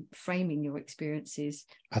 how you framing your experiences,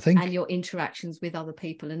 I think, and your interactions with other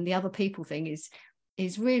people. And the other people thing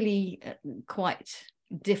is really quite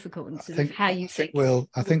difficult, and sort of how you think. Well,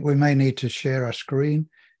 I think we may need to share our screen,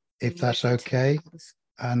 if that's okay.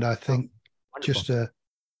 And I think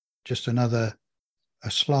just another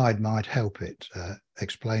slide might help it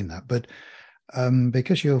explain that. But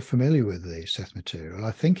because you're familiar with the Seth material,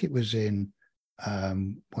 I think it was in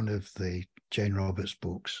one of the Jane Roberts'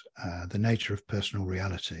 books, The Nature of Personal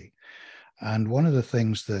Reality. And one of the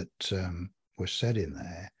things that was said in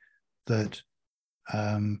there, that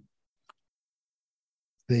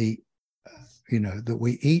that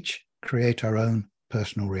we each create our own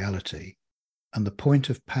personal reality, and the point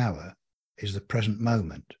of power is the present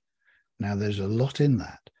moment. Now, there's a lot in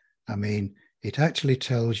that. I mean, it actually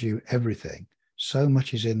tells you everything. So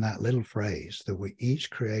much is in that little phrase, that we each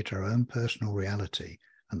create our own personal reality,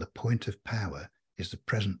 and the point of power is the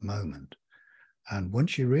present moment. And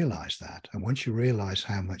once you realize that, and once you realize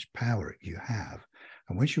how much power you have,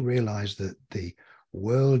 and once you realize that the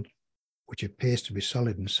world which appears to be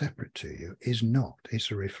solid and separate to you is not,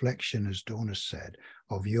 it's a reflection, as Dawn has said,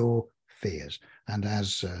 of your fears. And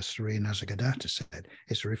as Sri Nisargadatta said,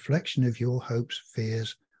 it's a reflection of your hopes,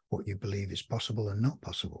 fears, what you believe is possible and not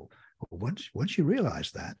possible. Well, once you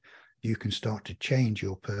realize that, you can start to change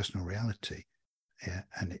your personal reality. Yeah,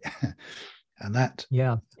 and that.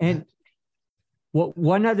 Yeah, and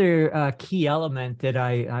one other key element that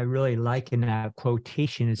I really like in that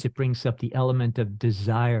quotation is it brings up the element of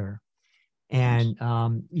desire. And,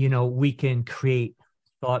 we can create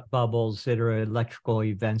thought bubbles that are electrical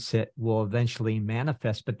events that will eventually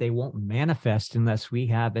manifest, but they won't manifest unless we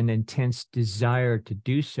have an intense desire to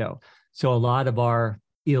do so. So a lot of our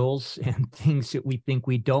ills and things that we think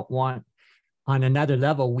we don't want on another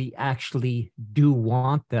level, we actually do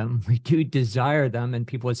want them. We do desire them. And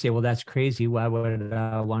people would say, well, that's crazy. Why would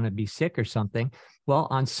I want to be sick or something? Well,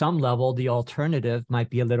 on some level, the alternative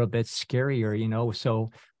might be a little bit scarier,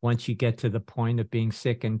 So once you get to the point of being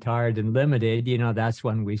sick and tired and limited, that's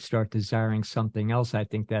when we start desiring something else. I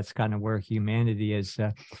think that's kind of where humanity is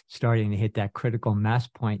starting to hit that critical mass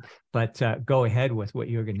point. But go ahead with what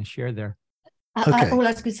you're going to share there. Okay. All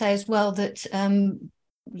I was going to say as well, that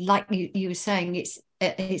like you were saying,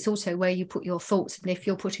 it's also where you put your thoughts. And if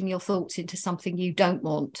you're putting your thoughts into something you don't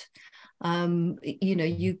want,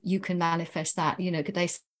 you can manifest that. Could they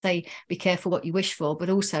say be careful what you wish for, but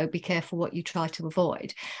also be careful what you try to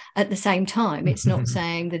avoid at the same time? It's not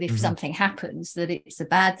saying that if something happens that it's a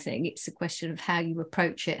bad thing. It's a question of how you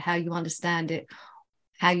approach it, how you understand it,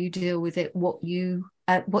 how you deal with it, what you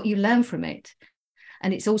learn from it.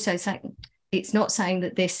 And it's also saying, it's not saying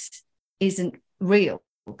that this isn't real,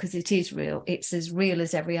 because it is real. It's as real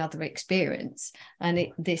as every other experience, and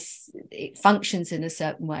it functions in a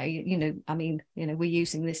certain way. We're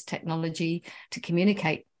using this technology to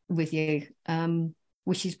communicate with you,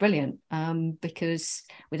 which is brilliant, because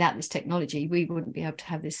without this technology we wouldn't be able to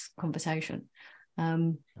have this conversation.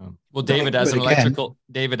 Well, David, as an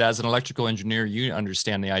electrical engineer, you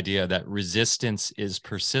understand the idea that resistance is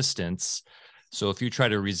persistence. So if you try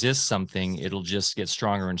to resist something, it'll just get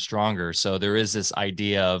stronger and stronger. So there is this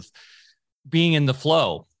idea of being in the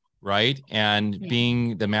flow, right? And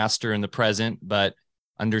being the master in the present, but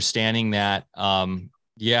understanding that,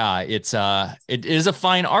 it is a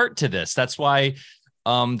fine art to this. That's why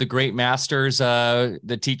the great masters,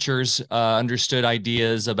 the teachers understood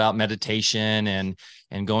ideas about meditation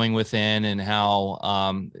and going within, and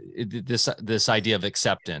how this idea of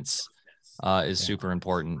acceptance is super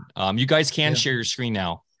important. You guys can share your screen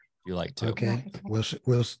now if you like to. Okay,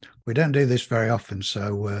 we don't do this very often,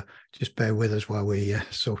 so just bear with us while we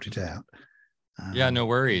sort it out. No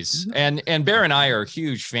worries. And Bear and I are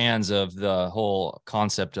huge fans of the whole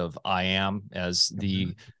concept of I am as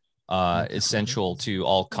the essential to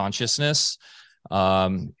all consciousness.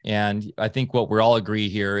 And I think what we're all agree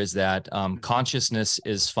here is that consciousness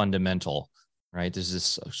is fundamental, right? There's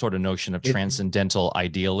this sort of notion of transcendental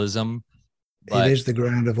idealism. But it is the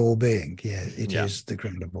ground of all being. Yeah, it is the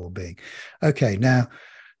ground of all being. Okay, now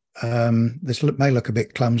this may look a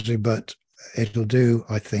bit clumsy, but it'll do,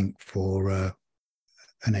 I think, for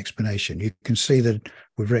an explanation. You can see that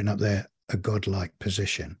we've written up there a godlike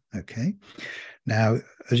position. Okay, now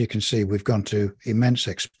as you can see, we've gone to immense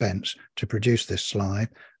expense to produce this slide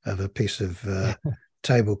of a piece of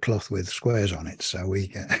tablecloth with squares on it. So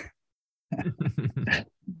we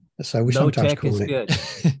sometimes call it.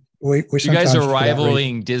 You guys are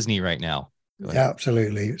rivaling Disney right now. Yeah,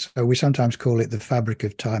 absolutely. So we sometimes call it the fabric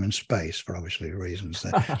of time and space for obviously reasons.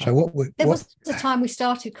 So there was the time we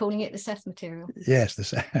started calling it the Seth material.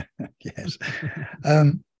 Yes, yes.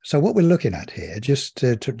 So what we're looking at here, just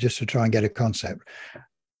to try and get a concept,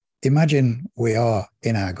 imagine we are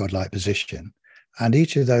in our godlike position, and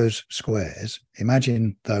each of those squares,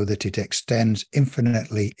 imagine though that it extends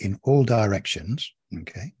infinitely in all directions.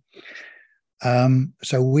 Okay.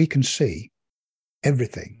 So we can see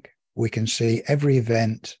everything. We can see every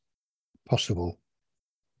event possible.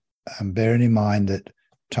 And bearing in mind that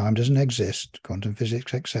time doesn't exist. Quantum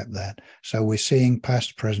physics accept that. So we're seeing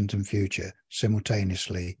past, present, and future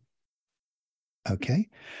simultaneously. Okay,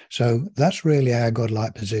 so that's really our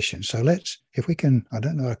godlike position. So let's, if we can, I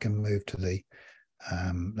don't know if I can move to the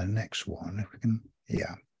next one. If we can,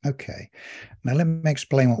 yeah, okay. Now let me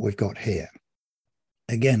explain what we've got here.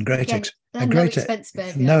 Again, no expense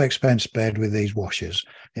spared. No expense spared with these washers,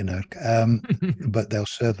 you know, but they'll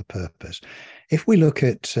serve the purpose. If we look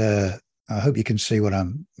at, I hope you can see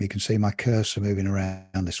you can see my cursor moving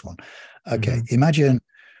around this one. Okay, Imagine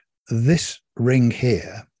this ring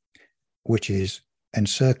here, which is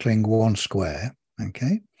encircling one square.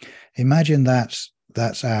 Okay, imagine that's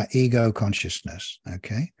our ego consciousness.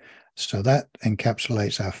 Okay, so that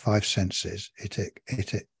encapsulates our five senses.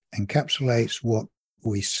 It encapsulates what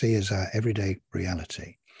we see as our everyday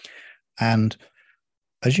reality. And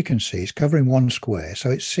as you can see, it's covering one square. So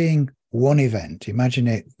it's seeing one event.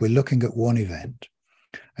 Imagine we're looking at one event,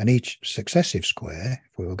 and each successive square,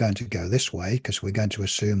 if we were going to go this way, because we're going to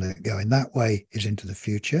assume that going that way is into the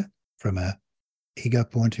future from a ego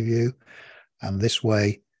point of view, and this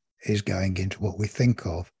way is going into what we think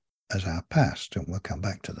of as our past, and we'll come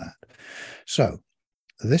back to that. So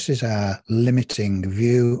this is our limiting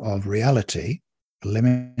view of reality,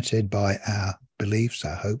 limited by our beliefs,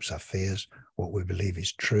 our hopes, our fears, what we believe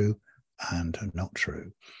is true and not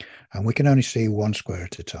true. And we can only see one square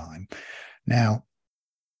at a time. Now,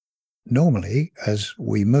 normally, as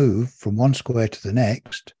we move from one square to the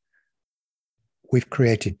next, we've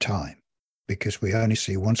created time because we only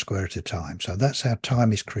see one square at a time. So that's how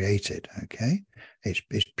time is created, okay? It's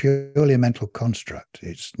purely a mental construct.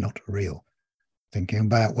 It's not real. Thinking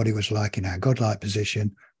about what it was like in our godlike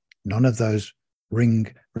position, none of those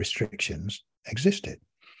ring restrictions existed.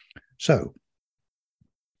 So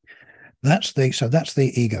that's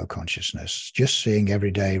the ego consciousness, just seeing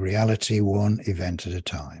everyday reality, one event at a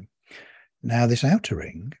time. Now, this outer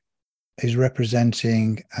ring is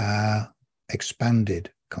representing our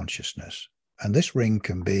expanded consciousness. And this ring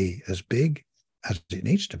can be as big as it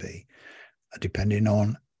needs to be, depending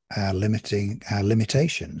on our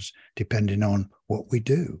limitations, depending on what we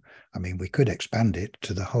do. I mean, we could expand it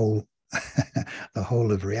to the whole, the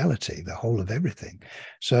whole of reality, the whole of everything.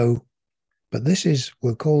 So, but this is,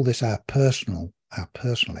 we'll call this our personal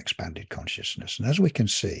expanded consciousness. And as we can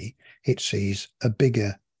see, it sees a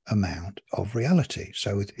bigger amount of reality.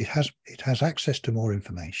 So it has access to more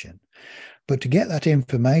information. But to get that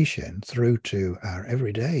information through to our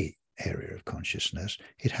everyday area of consciousness,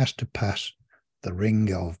 it has to pass the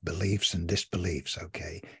ring of beliefs and disbeliefs.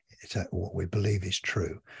 Okay, it's what we believe is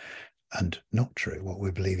true and not true, what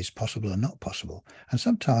we believe is possible and not possible. And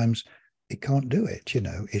sometimes it can't do it. You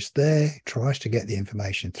know, it's there, it tries to get the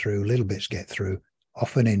information through, little bits get through,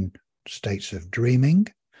 often in states of dreaming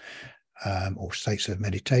or states of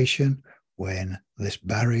meditation, when this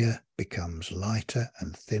barrier becomes lighter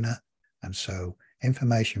and thinner. And so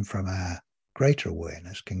information from our greater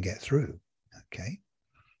awareness can get through. Okay.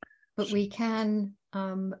 But we can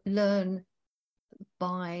learn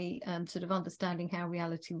by sort of understanding how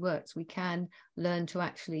reality works. We can learn to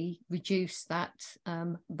actually reduce that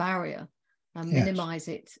barrier and minimize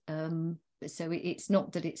it. So it's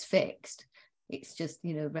not that it's fixed. It's just,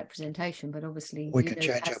 you know, representation. But obviously, we can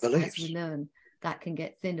change our beliefs. As we learn, that can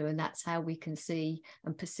get thinner, and that's how we can see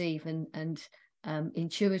and perceive and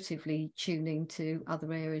intuitively tuning to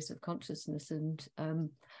other areas of consciousness and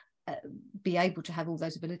be able to have all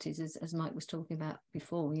those abilities, as Mike was talking about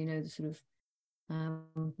before, you know, the sort of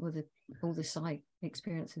with all the sight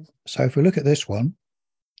experiences. So if we look at this one,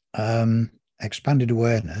 expanded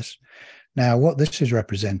awareness. Now, what this is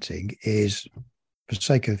representing is, for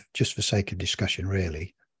sake of discussion,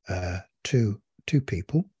 really, two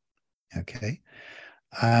people, okay,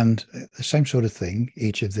 and the same sort of thing.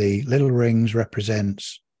 Each of the little rings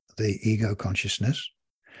represents the ego consciousness,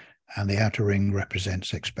 and the outer ring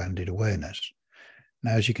represents expanded awareness.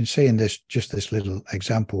 Now, as you can see in this little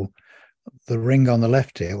example, the ring on the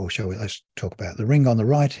left here, or let's talk about the ring on the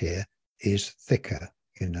right here, is thicker,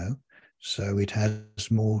 you know, so it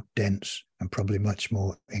has more dense and probably much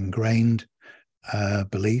more ingrained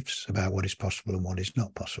beliefs about what is possible and what is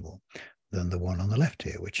not possible than the one on the left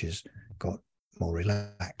here, which has got more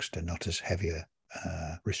relaxed and not as heavier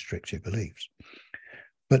restrictive beliefs.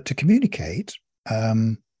 But to communicate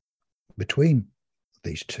between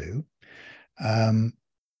these two,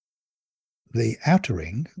 the outer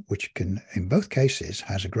ring, which can, in both cases,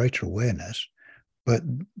 has a greater awareness, but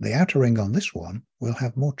the outer ring on this one will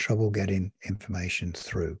have more trouble getting information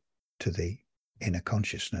through to the inner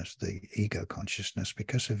consciousness, the ego consciousness,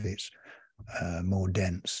 because of its more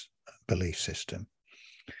dense belief system.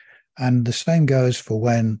 And the same goes for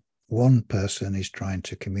when one person is trying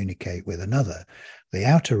to communicate with another. The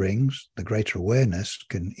outer rings, the greater awareness,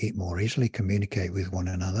 can more easily communicate with one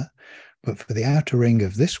another. But for the outer ring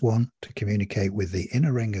of this one to communicate with the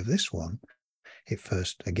inner ring of this one, it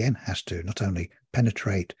first, again, has to not only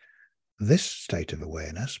penetrate this state of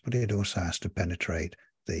awareness, but it also has to penetrate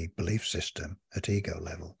the belief system at ego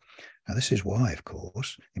level. Now, this is why, of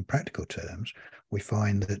course, in practical terms, we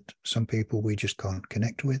find that some people we just can't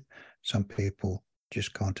connect with, some people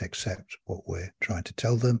just can't accept what we're trying to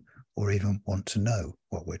tell them, or even want to know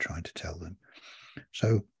what we're trying to tell them.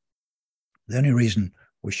 So the only reason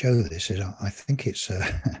we show this is I think it's,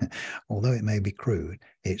 although it may be crude,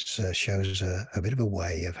 it shows a bit of a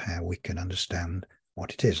way of how we can understand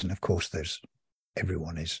what it is. And of course,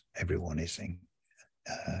 everyone is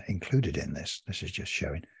included in this. This is just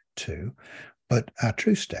showing two. But our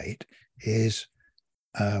true state is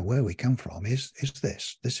where we come from is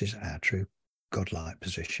this. This is our true godlike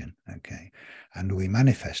position, okay? And we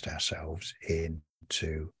manifest ourselves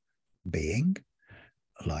into being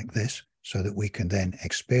like this, so that we can then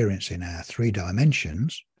experience in our 3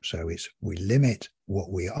 dimensions. So we limit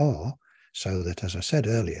what we are, so that, as I said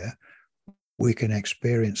earlier, we can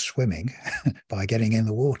experience swimming by getting in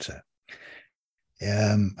the water.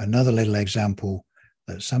 Another little example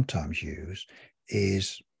that's sometimes used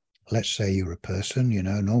is, let's say you're a person,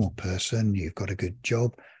 normal person, you've got a good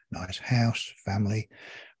job, nice house, family,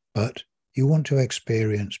 but you want to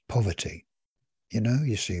experience poverty.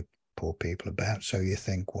 You see poor people about, so you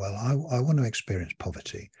think, well, I want to experience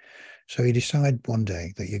poverty. So you decide one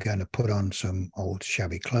day that you're going to put on some old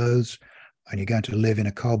shabby clothes and you're going to live in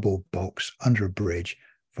a cardboard box under a bridge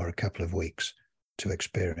for a couple of weeks to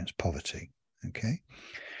experience poverty, okay?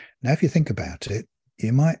 Now, if you think about it,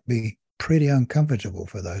 you might be pretty uncomfortable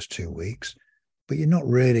for those 2 weeks, but you're not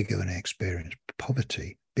really going to experience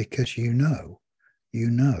poverty, because you know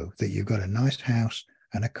that you've got a nice house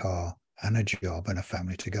and a car and a job and a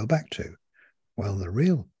family to go back to. Well, the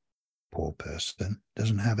real poor person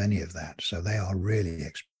doesn't have any of that. So they are really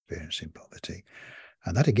experiencing poverty.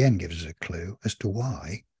 And that again gives us a clue as to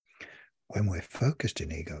why, when we're focused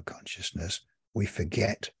in ego consciousness, we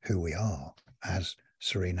forget who we are. As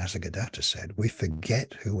Sri Nisargadatta said, we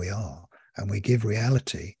forget who we are and we give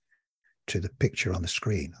reality to the picture on the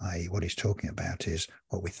screen, i.e. what he's talking about is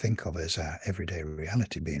what we think of as our everyday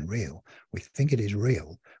reality being real. We think it is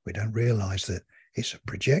real. We don't realize that it's a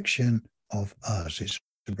projection of us. It's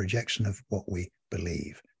a projection of what we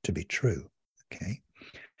believe to be true, okay?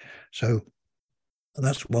 So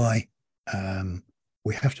that's why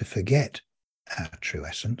we have to forget our true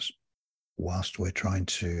essence whilst we're trying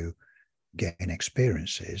to gain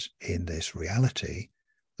experiences in this reality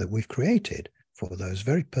that we've created for those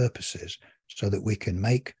very purposes, so that we can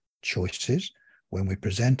make choices when we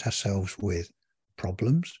present ourselves with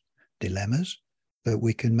problems, dilemmas, that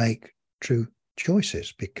we can make true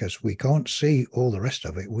choices, because we can't see all the rest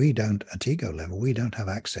of it. We don't, at ego level, we don't have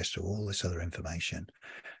access to all this other information.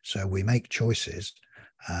 So we make choices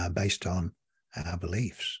based on our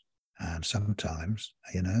beliefs. And sometimes,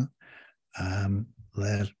 they're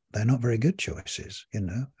not very good choices,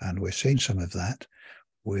 and we're seeing some of that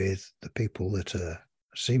with the people that are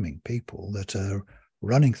seeming people that are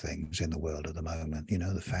running things in the world at the moment, the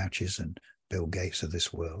Faucis and Bill Gates of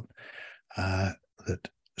this world, that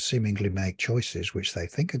seemingly make choices which they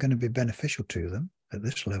think are going to be beneficial to them at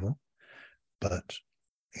this level, but,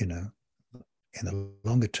 in the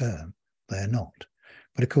longer term, they're not.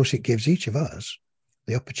 But of course, it gives each of us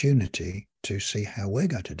the opportunity to see how we're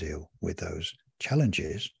going to deal with those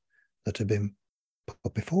challenges that have been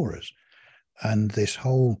put before us. And this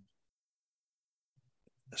whole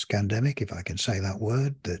scandemic, if I can say that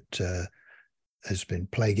word, that has been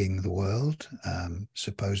plaguing the world,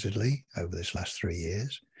 supposedly over this last 3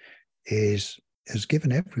 years, has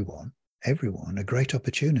given everyone a great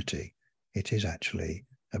opportunity. It is actually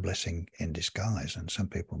a blessing in disguise. And some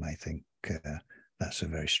people may think that's a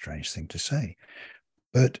very strange thing to say.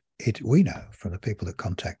 But we know from the people that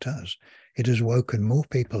contact us, it has woken more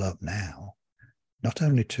people up now, not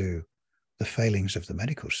only to the failings of the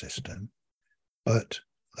medical system, but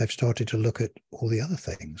they've started to look at all the other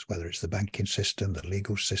things, whether it's the banking system, the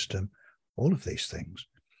legal system, all of these things.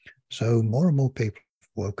 So more and more people have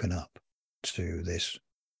woken up to this,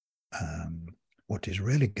 what is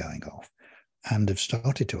really going off, and have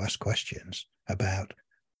started to ask questions about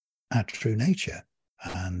our true nature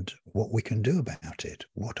and what we can do about it.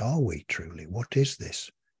 What are we truly? What is this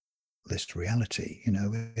reality?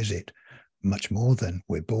 Is it much more than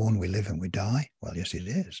we're born, we live and we die? Well, yes, it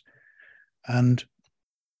is. And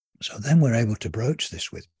so then we're able to broach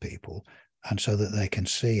this with people and so that they can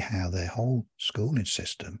see how their whole schooling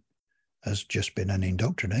system has just been an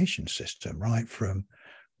indoctrination system, right from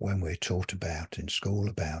when we're taught about in school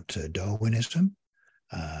about Darwinism,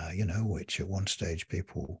 which at one stage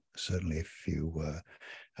people, certainly if you were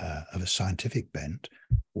of a scientific bent,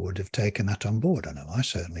 would have taken that on board. I know I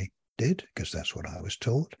certainly did, because that's what I was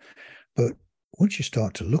taught. But once you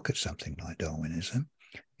start to look at something like Darwinism,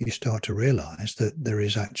 you start to realize that there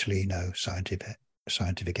is actually no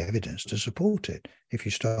scientific evidence to support it. If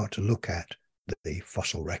you start to look at the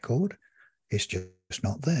fossil record, it's just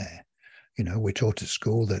not there. We're taught at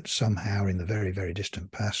school that somehow in the very, very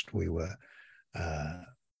distant past, we were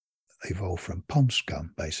evolved from pond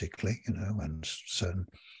scum, basically, and certain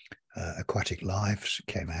aquatic lives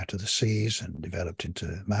came out of the seas and developed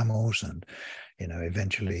into mammals, and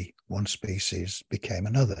eventually one species became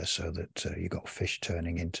another, so that you got fish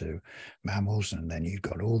turning into mammals, and then you've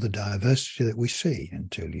got all the diversity that we see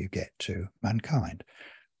until you get to mankind.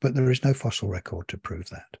 But there is no fossil record to prove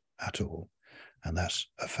that at all, and that's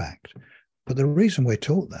a fact. But the reason we're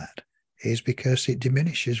taught that is because it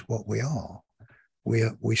diminishes what we are.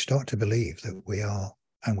 We start to believe that we are,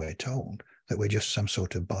 and we're told that we're just some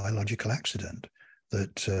sort of biological accident,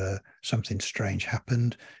 that something strange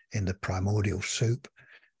happened in the primordial soup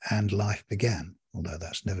and life began, although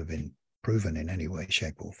that's never been proven in any way,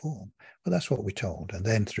 shape or form. But that's what we're told. And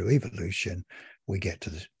then through evolution, we get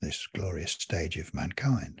to this glorious stage of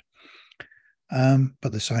mankind.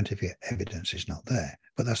 But the scientific evidence is not there.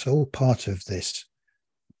 But that's all part of this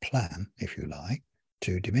plan, if you like,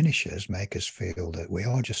 to diminish us, make us feel that we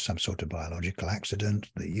are just some sort of biological accident,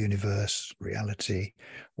 the universe, reality,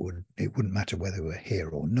 it wouldn't matter whether we're here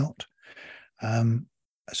or not.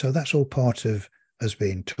 So that's all part of us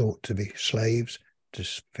being taught to be slaves, to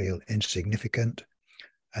feel insignificant.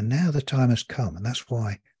 And now the time has come, and that's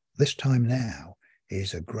why this time now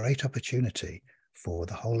is a great opportunity for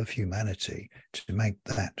the whole of humanity to make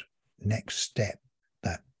that next step,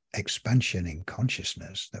 that expansion in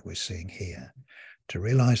consciousness that we're seeing here, to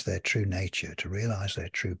realize their true nature, to realize their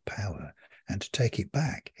true power, and to take it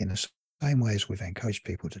back in the same way as we've encouraged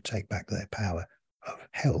people to take back their power of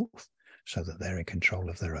health so that they're in control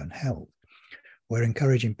of their own health. We're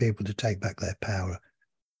encouraging people to take back their power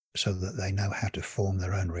so that they know how to form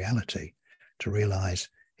their own reality, to realize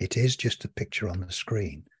it is just a picture on the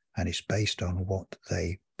screen and it's based on what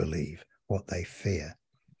they believe, what they fear.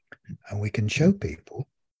 And we can show people,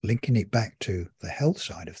 linking it back to the health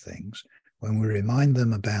side of things, when we remind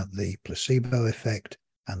them about the placebo effect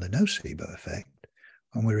and the nocebo effect,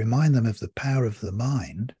 when we remind them of the power of the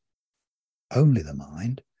mind, only the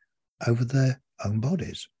mind, over their own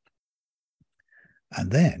bodies. And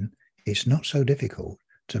then it's not so difficult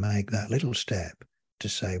to make that little step to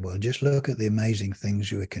say, well, just look at the amazing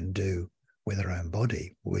things we can do with our own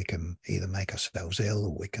body. We can either make ourselves ill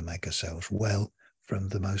or we can make ourselves well from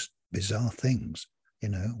the most bizarre things.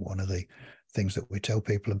 One of the things that we tell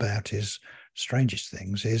people about is, strangest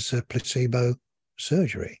things, is placebo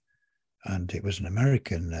surgery. And it was an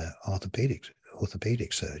American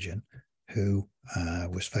orthopedic surgeon who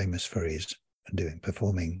was famous for his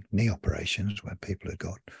performing knee operations where people had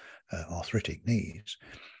got arthritic knees.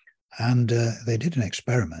 And they did an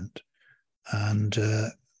experiment and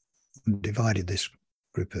divided this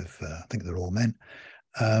group of, I think they're all men,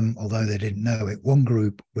 although they didn't know it. One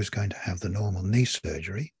group was going to have the normal knee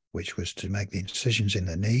surgery, which was to make the incisions in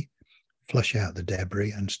the knee, flush out the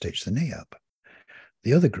debris and stitch the knee up.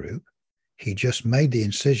 The other group, he just made the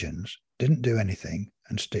incisions, didn't do anything,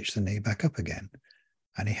 and stitched the knee back up again.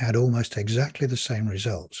 And he had almost exactly the same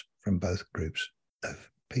results from both groups of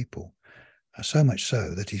people. So much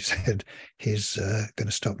so that he said he's going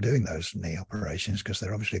to stop doing those knee operations because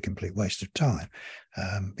they're obviously a complete waste of time.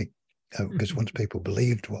 Because once people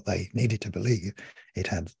believed what they needed to believe, it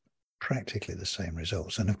had practically the same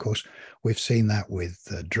results. And of course, we've seen that with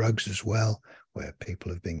drugs as well, where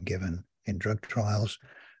people have been given in drug trials,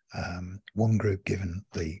 one group given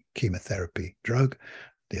the chemotherapy drug,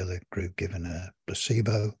 the other group given a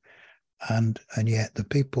placebo, and yet the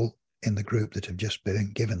people in the group that have just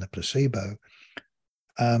been given the placebo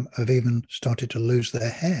have even started to lose their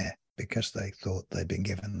hair because they thought they'd been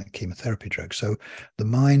given the chemotherapy drug. So the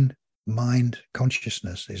mind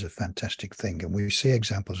consciousness is a fantastic thing, and we see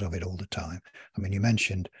examples of it all the time. I mean, you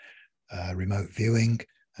mentioned remote viewing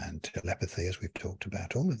and telepathy, as we've talked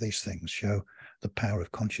about. All of these things show the power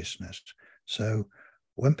of consciousness. So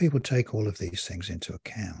when people take all of these things into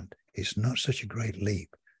account, it's not such a great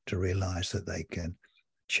leap to realize that they can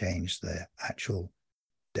change their actual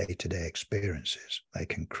day-to-day experiences. They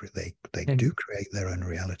can they do create their own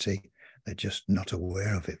reality. They're just not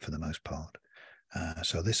aware of it for the most part.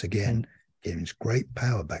 So this again gives great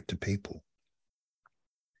power back to people.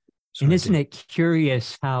 And isn't it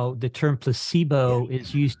curious how the term placebo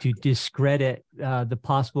is used to discredit the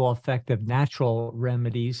possible effect of natural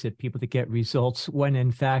remedies that people to get results, when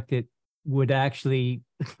in fact it would actually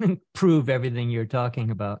prove everything you're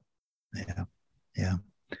talking about? Yeah.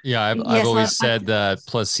 I've always said the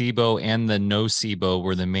placebo and the nocebo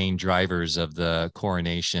were the main drivers of the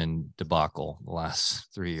coronation debacle the last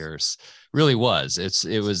 3 years. Really was.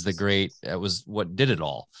 It was what did it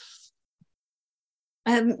all.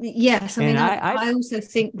 Yes, I mean, I also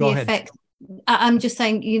think the effect. I'm just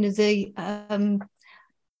saying,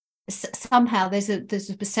 somehow there's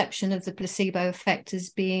a perception of the placebo effect as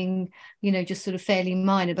being, just sort of fairly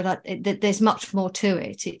minor, but there's much more to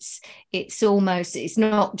it. It's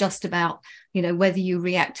not just about, whether you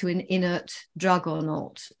react to an inert drug or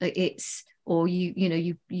not. Or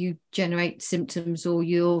you generate symptoms, or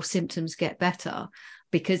your symptoms get better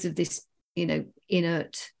because of this,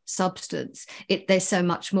 inert substance. There's so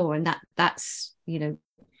much more, and that's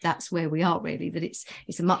where we are, really, that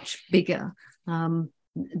it's a much bigger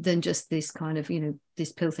than just this kind of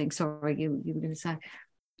this pill thing. Sorry, you were going to say,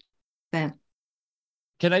 Bear.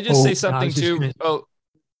 Can I just say something too?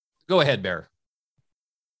 Go ahead, Bear.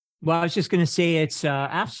 Well, I was just going to say it's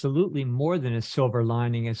absolutely more than a silver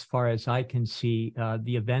lining as far as I can see,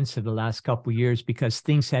 the events of the last couple of years, because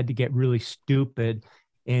things had to get really stupid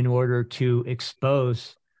in order to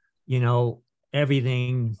expose,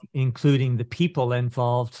 everything, including the people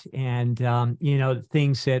involved, and,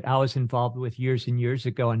 things that I was involved with years and years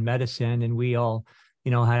ago in medicine. And we all,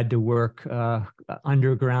 had to work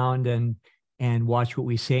underground and watch what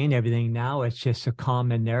we say and everything. Now it's just a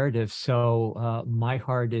common narrative. So my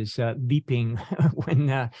heart is leaping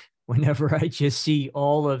whenever I just see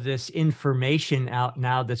all of this information out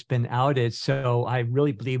now that's been outed. So I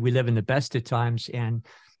really believe we live in the best of times. And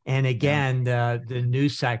again, the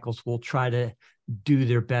news cycles will try to do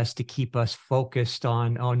their best to keep us focused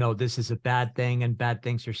on, oh no, this is a bad thing and bad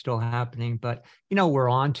things are still happening. But, we're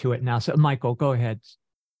on to it now. So Michael, go ahead.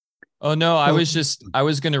 Oh, no, I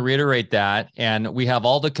was going to reiterate that. And we have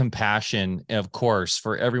all the compassion, of course,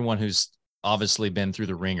 for everyone who's obviously been through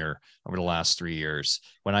the ringer over the last 3 years.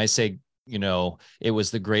 When I say, it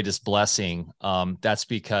was the greatest blessing, that's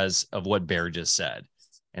because of what Bear just said.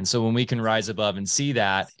 And so when we can rise above and see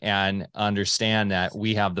that and understand that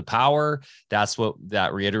we have the power, that's what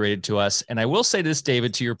that reiterated to us. And I will say this,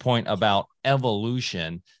 David, to your point about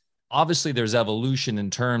evolution. Obviously, there's evolution in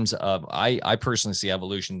terms of, I personally see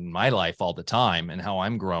evolution in my life all the time and how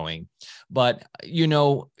I'm growing. But,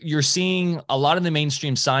 you're seeing a lot of the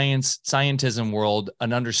mainstream scientism world,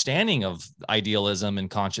 an understanding of idealism and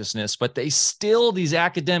consciousness, but these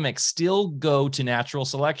academics still go to natural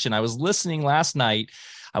selection. I was listening last night.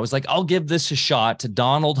 I was like, I'll give this a shot to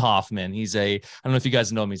Donald Hoffman. I don't know if you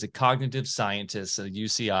guys know him. He's a cognitive scientist at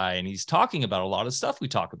UCI, and he's talking about a lot of stuff we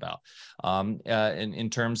talk about in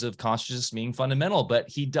terms of consciousness being fundamental, but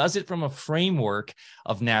he does it from a framework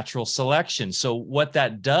of natural selection. So what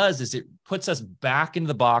that does is it puts us back into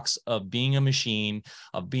the box of being a machine,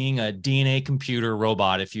 of being a DNA computer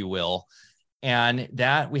robot, if you will. And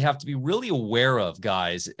that we have to be really aware of,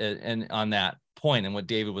 guys, and on that point and what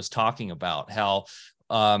David was talking about, how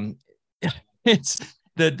it's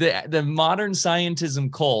the modern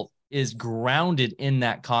scientism cult is grounded in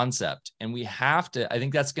that concept. And we have to, I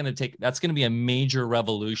think that's going to be a major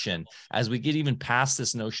revolution as we get even past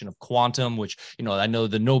this notion of quantum, which, I know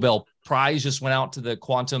the Nobel Prize just went out to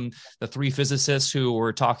the three physicists who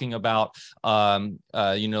were talking about,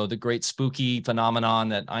 the great spooky phenomenon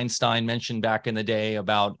that Einstein mentioned back in the day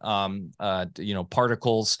about,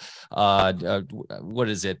 particles, what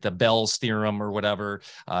is it? The Bell's theorem or whatever,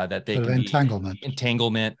 that they can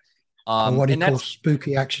entanglement. Or what he calls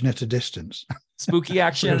spooky action at a distance. Spooky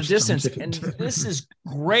action at a distance. And this is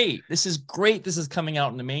great. This is great. This is coming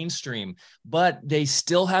out in the mainstream, but they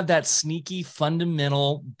still have that sneaky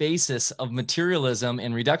fundamental basis of materialism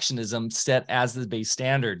and reductionism set as the base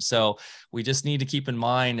standard. So we just need to keep in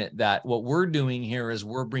mind that what we're doing here is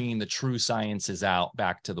we're bringing the true sciences out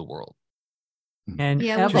back to the world. And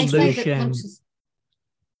evolution.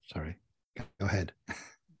 Sorry, go ahead.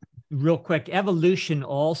 Real quick, evolution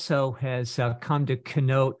also has come to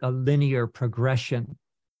connote a linear progression.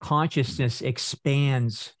 Consciousness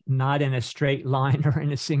expands not in a straight line or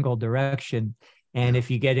in a single direction. And if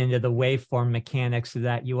you get into the waveform mechanics of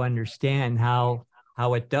that, you understand how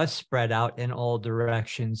it does spread out in all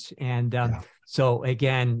directions. And so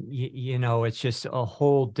again, it's just a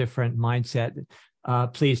whole different mindset.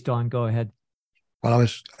 Please, Don, go ahead. Well,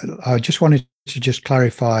 I just wanted to just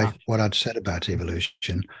clarify what I'd said about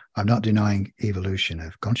evolution. I'm not denying evolution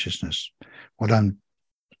of consciousness. What I'm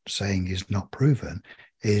saying is not proven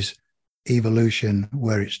is evolution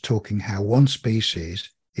where it's talking how one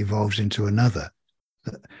species evolves into another.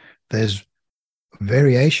 There's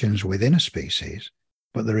variations within a species,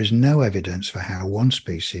 but there is no evidence for how one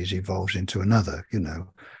species evolves into another.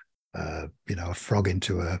 A frog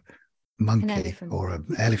into a monkey, or an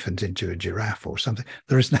elephant into a giraffe, or something.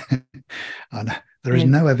 There is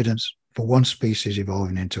no evidence for one species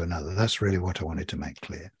evolving into another. That's really what I wanted to make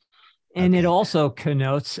clear. And it also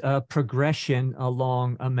connotes a progression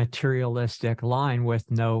along a materialistic line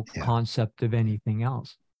with no concept of anything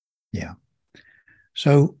else. Yeah.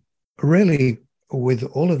 So really, with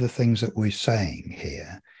all of the things that we're saying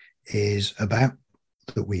here is about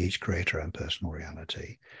that we each create our own personal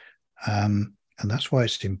reality. And that's why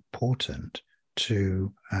it's important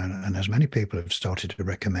to, and as many people have started to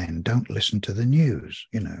recommend, don't listen to the news,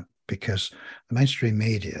 because the mainstream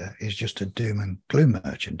media is just a doom and gloom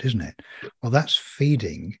merchant, isn't it? Well, that's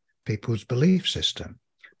feeding people's belief system.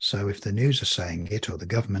 So if the news are saying it, or the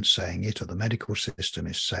government's saying it, or the medical system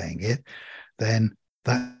is saying it, then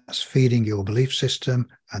that's feeding your belief system,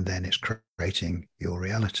 and then it's creating your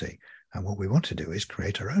reality. And what we want to do is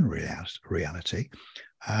create our own reality.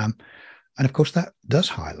 And of course, that does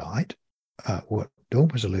highlight what Dawn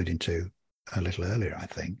was alluding to a little earlier, I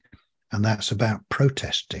think, and that's about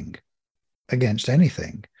protesting against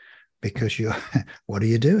anything, because what are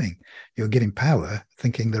you doing? You're giving power,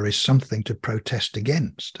 thinking there is something to protest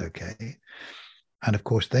against, okay? And of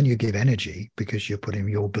course, then you give energy because you're putting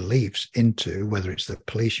your beliefs into whether it's the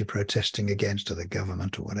police you're protesting against or the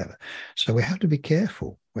government or whatever. So we have to be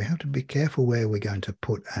careful. We have to be careful where we're going to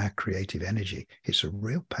put our creative energy. It's a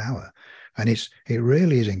real power. And it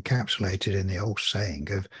really is encapsulated in the old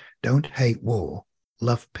saying of don't hate war,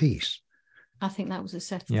 love peace. I think that was a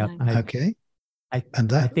set of things. Okay. I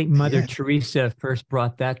think Mother Teresa first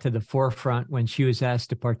brought that to the forefront when she was asked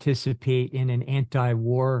to participate in an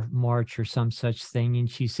anti-war march or some such thing,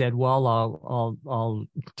 and she said, "Well, I'll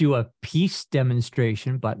do a peace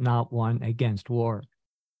demonstration, but not one against war."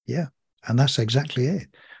 Yeah, and that's exactly it.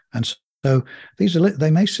 And so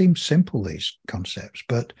they may seem simple, these concepts,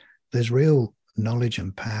 but there's real knowledge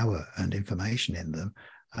and power and information in them.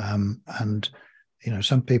 And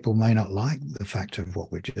some people may not like the fact of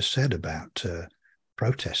what we just said about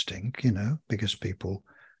protesting, because people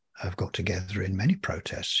have got together in many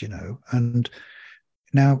protests, and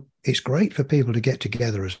now it's great for people to get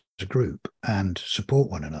together as a group and support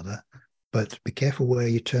one another, but be careful where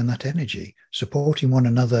you turn that energy, supporting one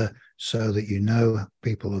another so that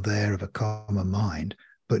people are there of a common mind,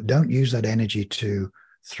 but don't use that energy to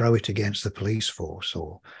throw it against the police force,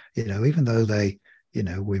 or, even though they,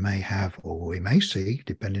 we may have, or we may see,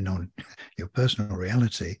 depending on your personal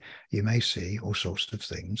reality, you may see all sorts of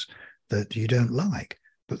things that you don't like.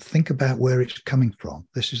 But think about where it's coming from.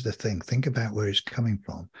 This is the thing. Think about where it's coming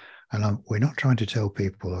from. And we're not trying to tell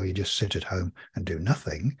people, oh, you just sit at home and do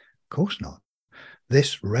nothing. Of course not.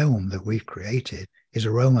 This realm that we've created is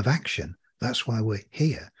a realm of action. That's why we're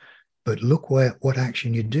here. But look what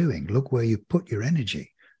action you're doing. Look where you put your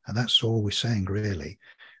energy. And that's all we're saying, really.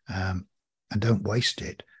 And don't waste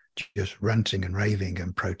it just ranting and raving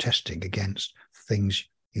and protesting against things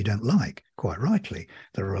you don't like. Quite rightly,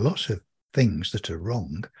 there are lots of things that are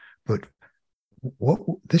wrong, but what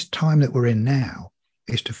this time that we're in now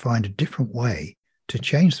is to find a different way to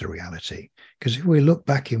change the reality. Because if we look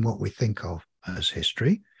back in what we think of as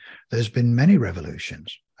history, there's been many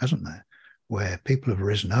revolutions, hasn't there, where people have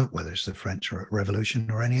risen up, whether it's the French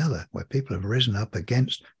Revolution or any other, where people have risen up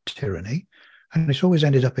against tyranny. And it's always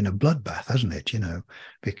ended up in a bloodbath, hasn't it?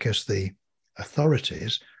 Because the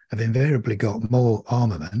authorities have invariably got more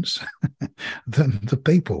armaments than the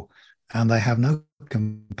people, and they have no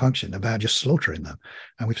compunction about just slaughtering them.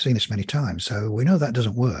 And we've seen this many times. So we know that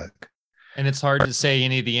doesn't work. And it's hard to say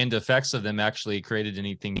any of the end effects of them actually created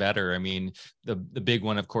anything better. I mean, the big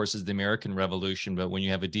one, of course, is the American Revolution. But when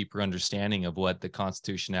you have a deeper understanding of what the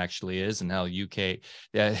Constitution actually is and how you Brits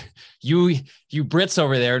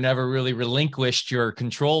over there never really relinquished your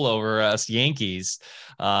control over us Yankees.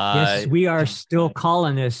 Yes, we are still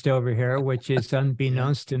colonists over here, which is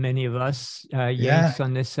unbeknownst to many of us Yanks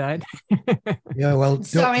on this side. Yeah, well,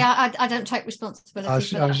 sorry, I don't take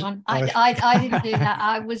responsibility for that one. I didn't do that.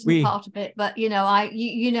 I wasn't part of it. But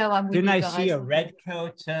I'm with Didn't you I guys. see a red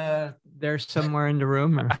coat there somewhere in the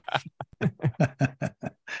room?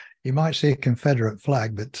 You might see a Confederate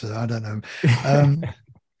flag, but I don't know.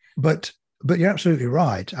 But you're absolutely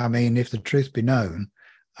right. I mean, if the truth be known,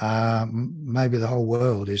 maybe the whole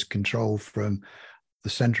world is controlled from the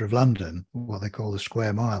center of London, what they call the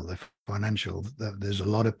square mile, the financial, there's a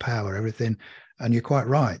lot of power, everything. And you're quite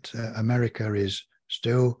right. America is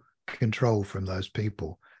still controlled from those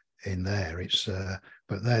people in there. It's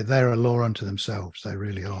but they're a law unto themselves. They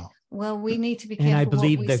really are. Well, we need to be careful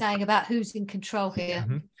what we're saying about who's in control here.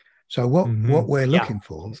 Mm-hmm. So what we're looking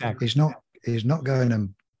for exactly. is not going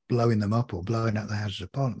and blowing them up or blowing up the Houses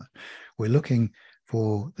of Parliament. We're looking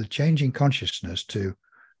for the changing consciousness to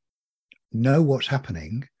know what's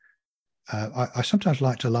happening. I sometimes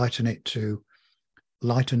like to liken it to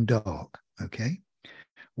light and dark, okay?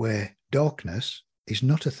 Where darkness is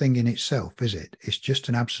not a thing in itself, is it? It's just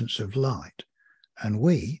an absence of light. And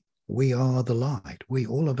we are the light.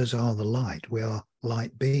 All of us are the light. We are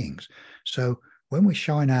light beings. So when we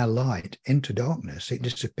shine our light into darkness, it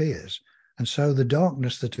disappears. And so the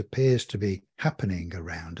darkness that appears to be happening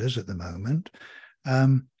around us at the moment,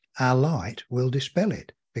 our light will dispel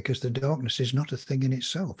it, because the darkness is not a thing in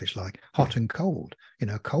itself. It's like hot and cold.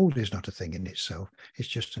 Cold is not a thing in itself. It's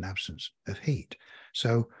just an absence of heat.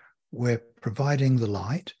 So we're providing the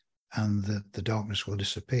light, and the darkness will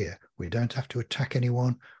disappear. We don't have to attack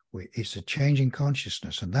anyone. It's a changing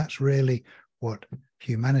consciousness. And that's really what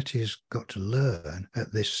humanity has got to learn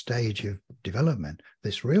at this stage of development,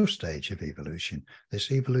 this real stage of evolution,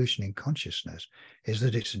 this evolution in consciousness, is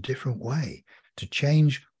that it's a different way. To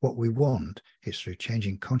change what we want, it's through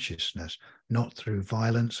changing consciousness, not through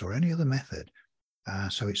violence or any other method.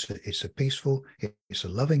 So it's a peaceful, it's a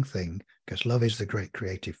loving thing, because love is the great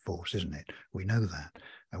creative force, isn't it? We know that,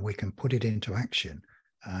 and we can put it into action.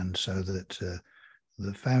 And so that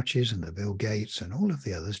the Faucis and the Bill Gates and all of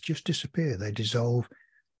the others just disappear. They dissolve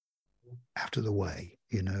out of the way,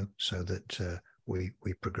 so that we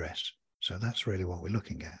progress. So that's really what we're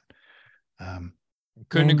looking at.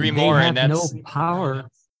 Couldn't agree more. And that's no power.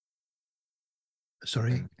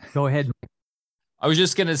 Sorry. Go ahead. I was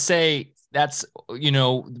just going to say, that's,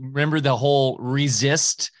 remember the whole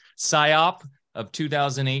resist psyop of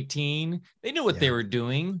 2018? They knew what they were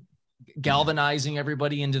doing, galvanizing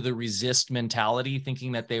everybody into the resist mentality,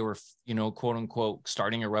 thinking that they were, quote unquote,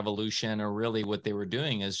 starting a revolution, or really what they were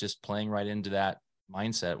doing is just playing right into that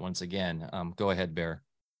mindset once again. Go ahead, Bear.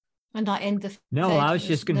 And I end the. No, I was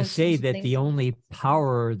just going to say that the only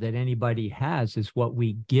power that anybody has is what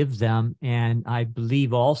we give them. And I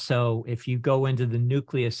believe also, if you go into the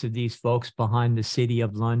nucleus of these folks behind the City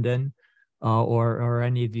of London, or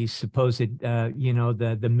any of these supposed,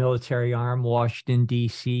 the military arm, Washington,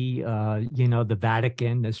 D.C., the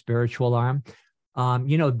Vatican, the spiritual arm,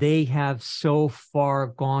 they have so far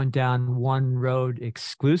gone down one road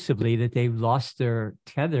exclusively that they've lost their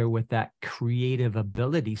tether with that creative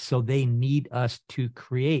ability. So they need us to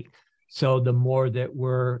create. So the more that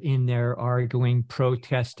we're in there arguing,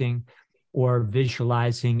 protesting, or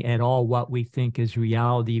visualizing at all what we think is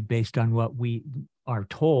reality based on what we are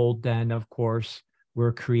told, then of course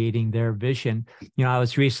we're creating their vision. I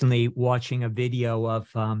was recently watching a video of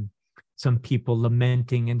some people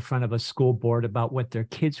lamenting in front of a school board about what their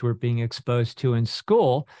kids were being exposed to in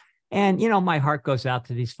school. And, my heart goes out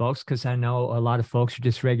to these folks, because I know a lot of folks are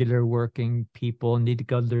just regular working people and need to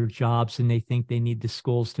go to their jobs, and they think they need the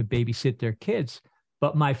schools to babysit their kids.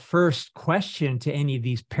 But my first question to any of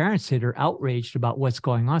these parents that are outraged about what's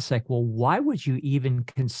going on is like, well, why would you even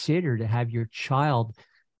consider to have your child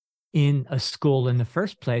in a school in the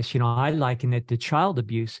first place? I liken it to child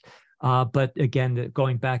abuse. But again,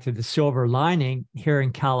 going back to the silver lining here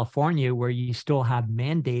in California, where you still have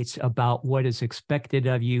mandates about what is expected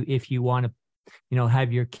of you if you want to,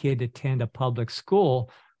 have your kid attend a public school,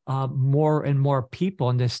 more and more people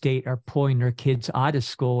in the state are pulling their kids out of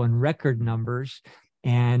school in record numbers,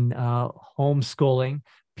 and homeschooling.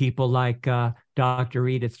 People like Dr.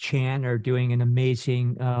 Edith Chan are doing an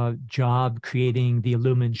amazing job creating the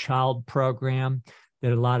Illumined Child program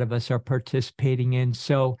that a lot of us are participating in.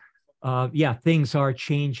 So things are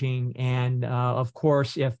changing. And of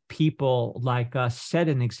course, if people like us set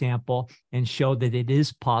an example and show that it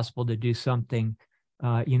is possible to do something,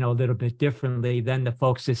 a little bit differently, then the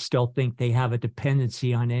folks that still think they have a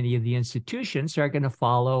dependency on any of the institutions are going to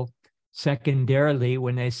follow secondarily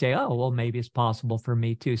when they say, oh, well, maybe it's possible for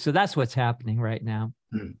me too. So that's what's happening right now.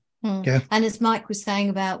 Yeah. And as Mike was saying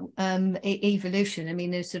about evolution, I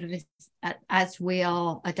mean, there's sort of as we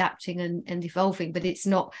are adapting and evolving, but it's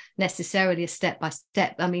not necessarily a step by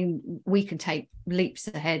step. I mean, we can take leaps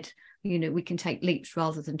ahead, we can take leaps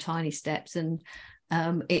rather than tiny steps. And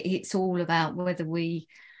it's all about whether we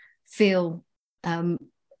feel,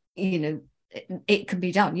 it can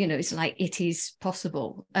be done. It's like, it is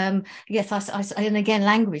possible. Yes, and again,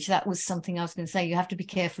 language, that was something I was going to say. You have to be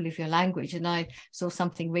careful of your language. And I saw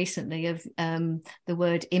something recently of the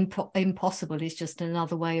word impossible is just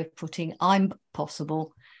another way of putting I'm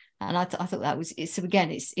possible. And I thought that was, so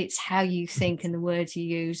again, it's how you think and the words you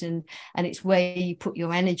use, and it's where you put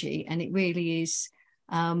your energy. And it really is,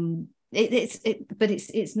 but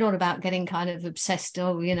it's not about getting kind of obsessed.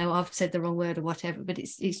 Oh, I've said the wrong word or whatever. But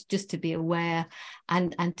it's just to be aware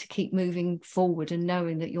and to keep moving forward, and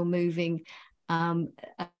knowing that you're moving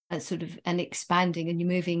sort of and expanding, and you're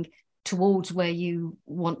moving towards where you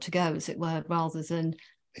want to go, as it were, rather than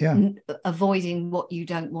avoiding what you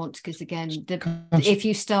don't want. Because again, if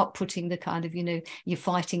you start putting the kind of, you're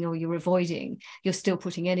fighting or you're avoiding, you're still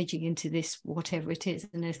putting energy into this, whatever it is,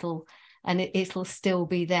 and it'll still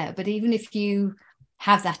be there. But even if you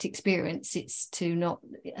have that experience, it's to not,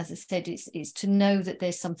 as I said, it's to know that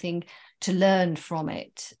there's something to learn from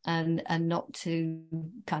it, and not to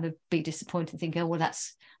kind of be disappointed and think, oh, well,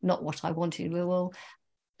 that's not what I wanted. We will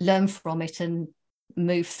learn from it and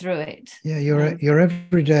move through it. Yeah, your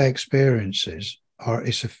everyday experiences are,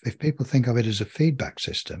 if people think of it as a feedback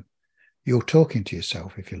system, you're talking to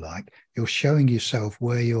yourself, if you like. You're showing yourself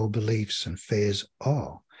where your beliefs and fears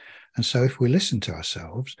are. And so if we listen to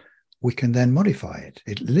ourselves, we can then modify it.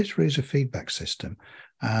 It literally is a feedback system.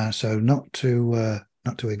 So not to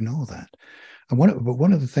ignore that. And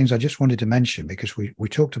one of the things I just wanted to mention, because we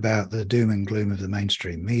talked about the doom and gloom of the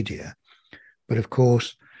mainstream media, but of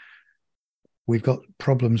course, we've got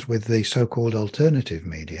problems with the so-called alternative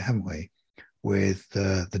media, haven't we? With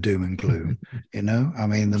the doom and gloom, I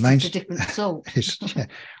mean, the mainstream. It's a different salt. It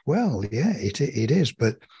is.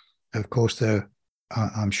 But of course,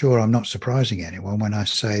 I'm sure I'm not surprising anyone when I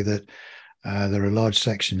say that there are large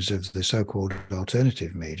sections of the so-called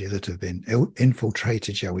alternative media that have been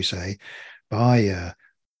infiltrated, shall we say, by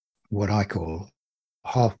what I call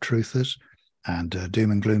half-truthers and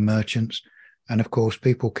doom and gloom merchants. And of course,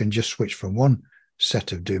 people can just switch from one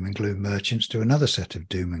set of doom and gloom merchants to another set of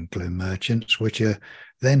doom and gloom merchants, which are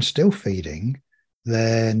then still feeding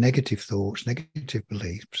their negative thoughts, negative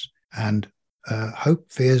beliefs, and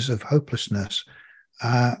fears of hopelessness.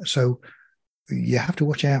 So you have to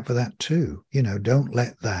watch out for that too. Don't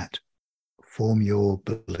let that form your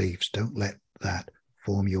beliefs. Don't let that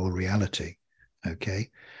form your reality. Okay.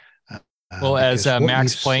 Well, as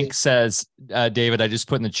Max Planck says, David, I just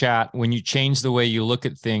put in the chat, when you change the way you look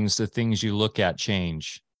at things, the things you look at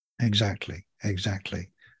change. Exactly.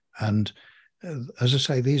 And as I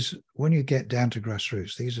say, when you get down to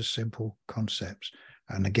grassroots, these are simple concepts.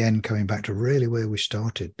 And again, coming back to really where we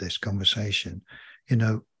started this conversation,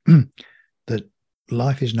 that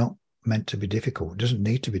life is not meant to be difficult. It doesn't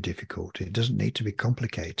need to be difficult. It doesn't need to be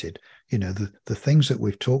complicated. The things that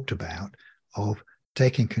we've talked about of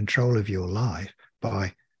taking control of your life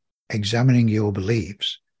by examining your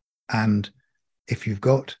beliefs. And if you've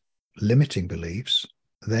got limiting beliefs,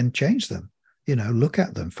 then change them. Look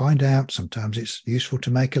at them, find out. Sometimes it's useful to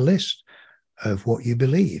make a list of what you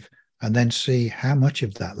believe and then see how much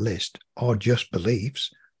of that list are just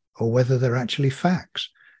beliefs or whether they're actually facts.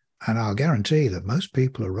 And I'll guarantee that most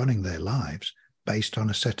people are running their lives based on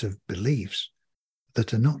a set of beliefs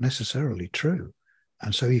that are not necessarily true.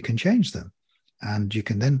 And so you can change them. And you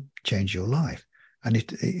can then change your life. And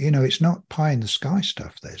it's not pie in the sky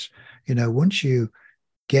stuff, this. Once you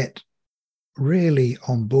get really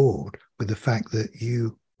on board with the fact that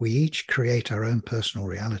we each create our own personal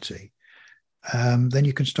reality, then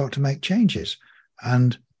you can start to make changes.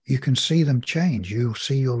 And you can see them change. You'll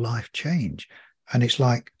see your life change. And it's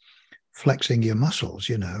like flexing your muscles,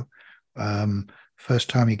 First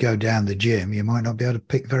time you go down the gym, you might not be able to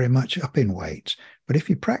pick very much up in weights. But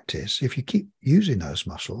if you practice, if you keep using those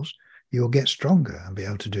muscles, you'll get stronger and be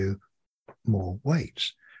able to do more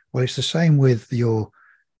weights. Well, it's the same with your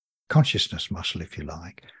consciousness muscle, if you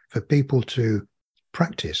like, for people to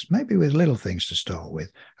practice, maybe with little things to start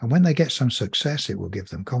with. And when they get some success, it will give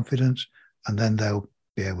them confidence, and then they'll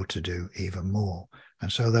be able to do even more.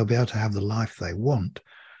 And so they'll be able to have the life they want,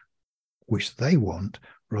 which they want,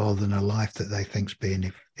 rather than a life that they think's being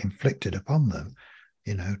inflicted upon them,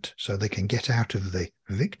 so they can get out of the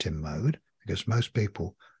victim mode, because most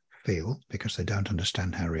people feel, because they don't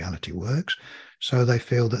understand how reality works, so they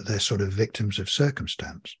feel that they're sort of victims of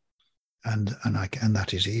circumstance. And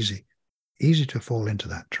that is easy to fall into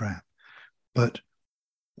that trap. But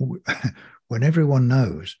when everyone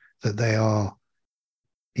knows that they are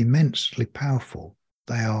immensely powerful,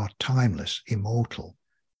 they are timeless, immortal,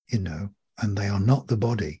 and they are not the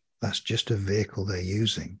body. That's just a vehicle they're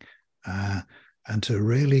using. And to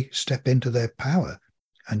really step into their power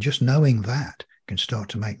And just knowing that can start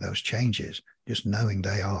to make those changes, just knowing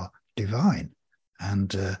they are divine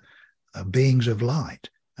and beings of light.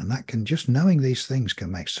 And that can, just knowing these things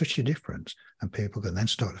can make such a difference. And people can then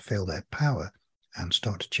start to feel their power and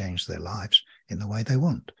start to change their lives in the way they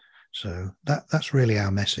want. So that's really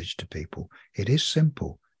our message to people. It is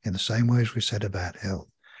simple, in the same way as we said about health.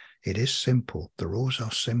 It is simple. The rules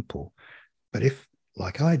are simple. But if,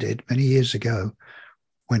 like I did many years ago,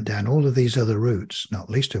 went down all of these other routes, not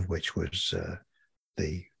least of which was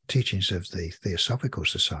the teachings of the Theosophical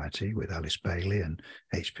Society with Alice Bailey and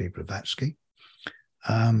H.P. Blavatsky.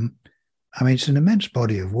 I mean, it's an immense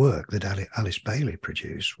body of work that Alice Bailey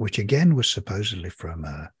produced, which again was supposedly from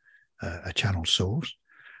a channel source.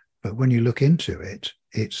 But when you look into it,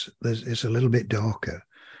 it's a little bit darker.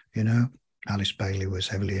 You know, Alice Bailey was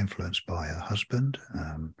heavily influenced by her husband,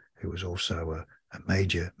 who was also a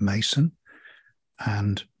major Mason.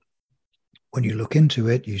 And when you look into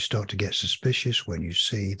it, you start to get suspicious when you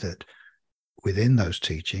see that within those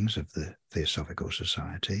teachings of the Theosophical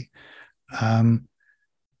Society,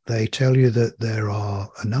 they tell you that there are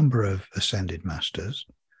a number of ascended masters,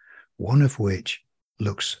 one of which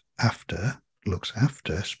looks after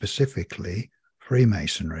specifically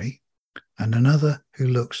Freemasonry, and another who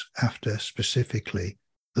looks after specifically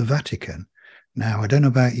the Vatican. Now, I don't know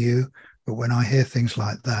about you, but when I hear things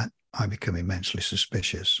like that, I become immensely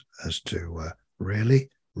suspicious as to really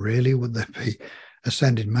would there be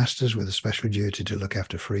ascended masters with a special duty to look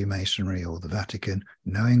after Freemasonry or the Vatican,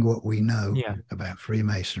 knowing what we know about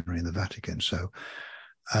Freemasonry and the Vatican. So,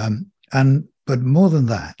 but more than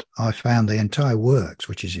that, I found the entire works,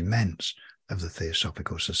 which is immense, of the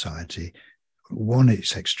Theosophical Society. One,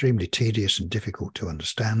 it's extremely tedious and difficult to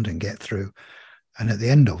understand and get through. And at the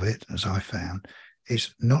end of it, as I found,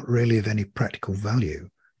 it's not really of any practical value.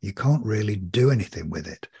 You can't really do anything with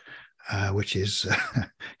it, which is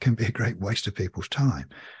can be a great waste of people's time.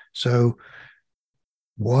 So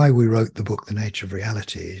why we wrote the book, The Nature of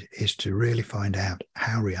Reality, is to really find out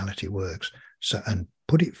how reality works, and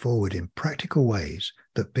put it forward in practical ways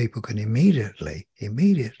that people can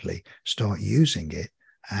immediately start using it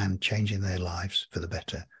and changing their lives for the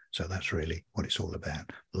better. So that's really what it's all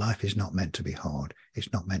about. Life is not meant to be hard.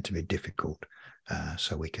 It's not meant to be difficult.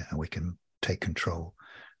 So we can take control.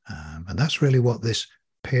 And that's really what this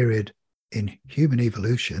period in human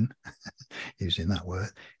evolution, using that word,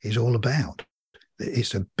 is all about.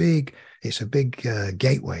 It's a big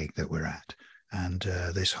gateway that we're at. And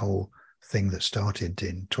this whole thing that started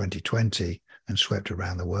in 2020 and swept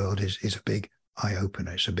around the world is a big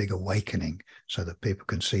eye-opener. It's a big awakening so that people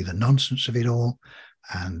can see the nonsense of it all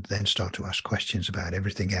and then start to ask questions about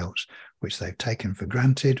everything else which they've taken for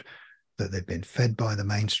granted, that they've been fed by the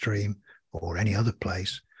mainstream or any other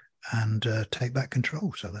place, and take back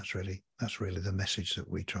control. So that's really the message that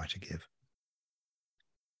we try to give.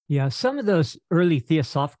 Yeah, some of those early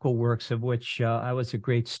theosophical works, of which I was a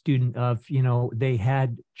great student of, they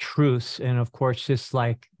had truths. And of course, just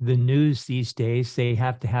like the news these days, they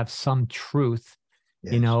have to have some truth,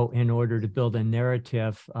 yes, in order to build a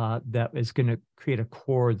narrative that is going to create a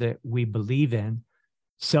core that we believe in.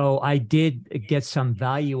 So I did get some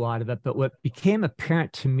value out of it. But what became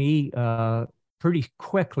apparent to me pretty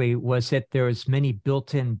quickly was that there was many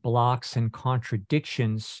built-in blocks and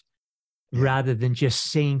contradictions, rather than just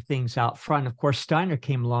saying things out front. Of course, Steiner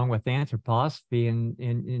came along with anthroposophy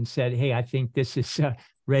and said, hey, I think this is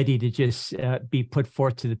ready to just be put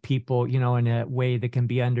forth to the people, in a way that can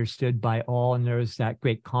be understood by all. And there's that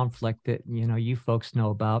great conflict that, you folks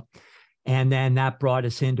know about. And then that brought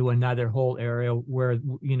us into another whole area where,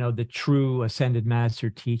 the true ascended master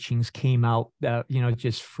teachings came out,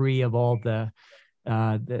 just free of all the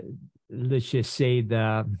let's just say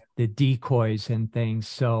the decoys and things.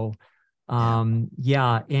 So, and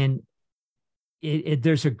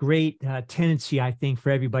there's a great tendency, I think,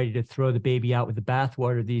 for everybody to throw the baby out with the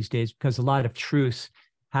bathwater these days, because a lot of truths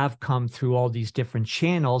have come through all these different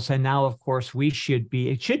channels. And now, of course, it should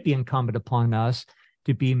be incumbent upon us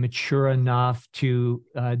to be mature enough to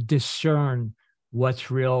discern what's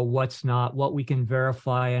real, what's not, what we can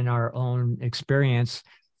verify in our own experience,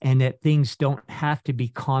 and that things don't have to be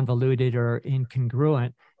convoluted or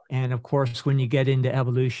incongruent. And of course, when you get into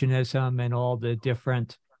evolutionism and all the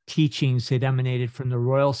different teachings that emanated from the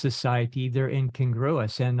Royal Society, they're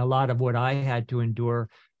incongruous. And a lot of what I had to endure,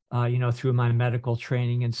 through my medical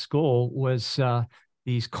training in school was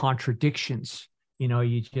these contradictions.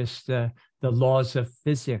 You just, the laws of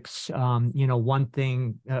physics, one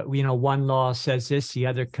thing, one law says this, the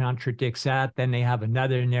other contradicts that. Then they have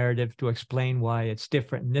another narrative to explain why it's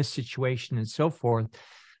different in this situation and so forth.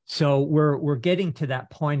 So we're getting to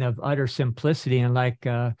that point of utter simplicity, and like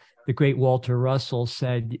the great Walter Russell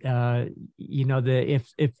said,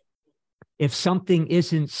 if something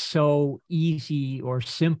isn't so easy or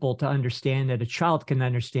simple to understand that a child can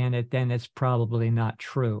understand it, then it's probably not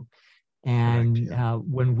true. And Correct, yeah.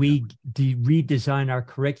 When we redesign our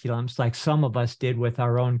curriculums, like some of us did with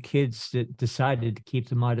our own kids that decided to keep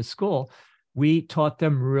them out of school, we taught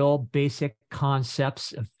them real basic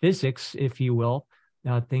concepts of physics, if you will,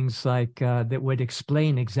 things like that would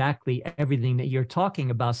explain exactly everything that you're talking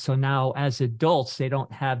about. So now as adults, they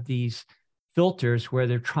don't have these filters where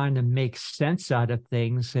they're trying to make sense out of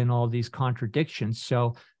things and all these contradictions.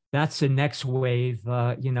 So that's the next wave,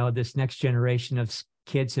 this next generation of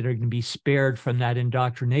kids that are going to be spared from that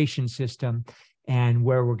indoctrination system, and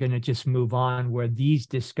where we're going to just move on, where these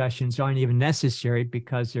discussions aren't even necessary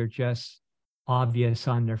because they're just obvious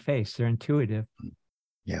on their face. They're intuitive.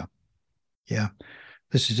 Yeah. Yeah.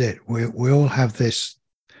 This is it. We all have this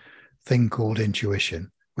thing called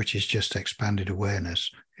intuition, which is just expanded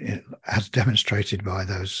awareness, as demonstrated by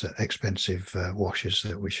those expensive washers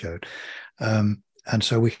that we showed. And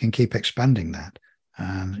so we can keep expanding that.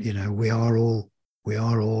 And, we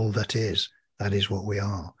are all that is. That is what we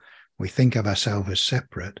are. We think of ourselves as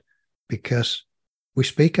separate because we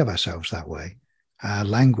speak of ourselves that way. Our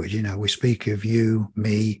language, we speak of you,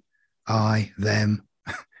 me, I, them.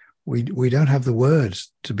 We don't have the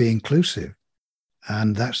words to be inclusive.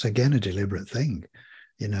 And that's, again, a deliberate thing.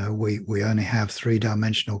 We only have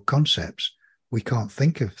three-dimensional concepts. We can't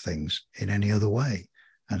think of things in any other way.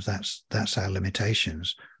 And that's our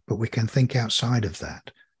limitations. But we can think outside of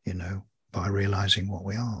that, by realizing what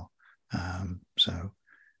we are.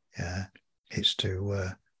 It's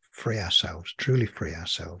to free ourselves, truly free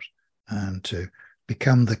ourselves, and to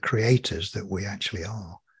become the creators that we actually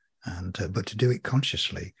are. And but to do it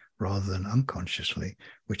consciously rather than unconsciously,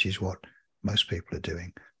 which is what most people are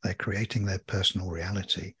doing. They're creating their personal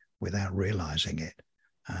reality without realizing it,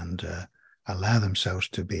 and allow themselves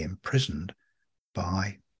to be imprisoned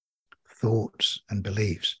by thoughts and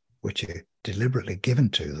beliefs which are deliberately given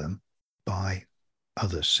to them by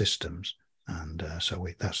other systems. And so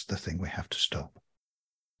that's the thing we have to stop.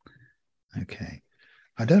 Okay.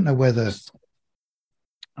 I don't know whether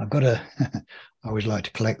I've got I always like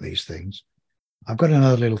to collect these things. I've got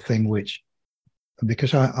another little thing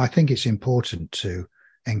because I think it's important to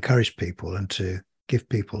encourage people and to give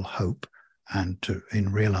people hope, and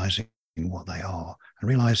in realizing what they are and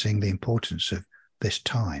realizing the importance of this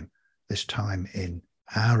time in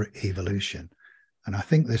our evolution. And I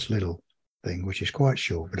think this little thing, which is quite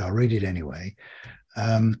short, but I'll read it anyway.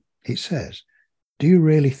 It says, do you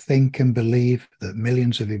really think and believe that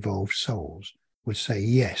millions of evolved souls would say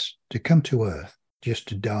yes to come to Earth just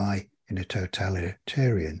to die in a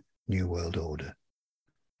totalitarian New World Order?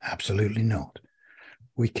 Absolutely not.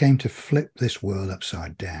 We came to flip this world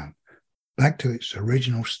upside down, back to its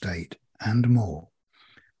original state and more.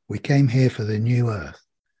 We came here for the new Earth,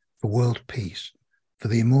 for world peace, for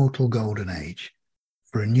the immortal golden age,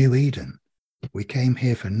 for a new Eden. We came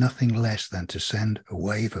here for nothing less than to send a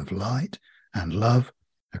wave of light and love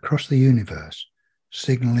across the universe,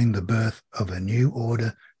 signaling the birth of a new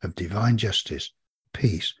order of divine justice,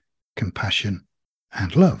 peace, compassion,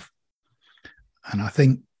 and love. And I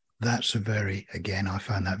think that's I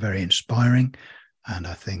find that very inspiring, and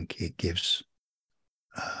I think it gives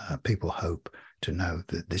people hope to know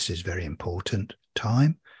that this is very important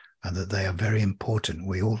time, and that they are very important.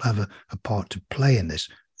 We all have a part to play in this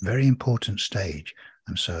very important stage,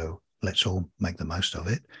 and so let's all make the most of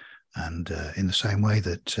it. And in the same way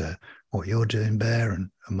that what you're doing, Bear and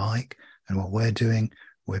Mike, and what we're doing,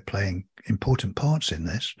 we're playing important parts in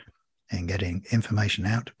this and getting information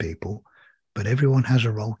out to people, but everyone has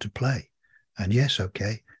a role to play. And yes,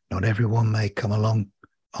 okay, not everyone may come along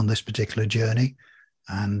on this particular journey.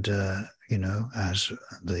 And, as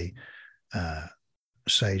the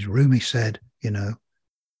sage Rumi said,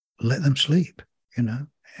 let them sleep,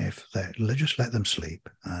 if they just let them sleep,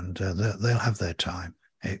 and they'll have their time.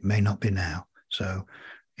 It may not be now. So,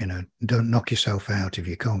 don't knock yourself out if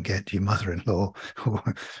you can't get your mother-in-law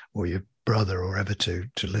or your brother or whatever to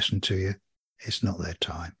listen to you. It's not their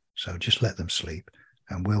time. So just let them sleep,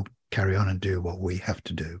 and we'll carry on and do what we have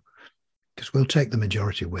to do, because we'll take the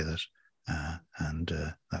majority with us. And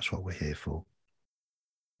that's what we're here for.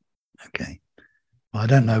 Okay. Well, I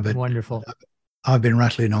don't know, but Wonderful. I've been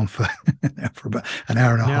rattling on for about an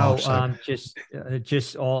hour and a half. So.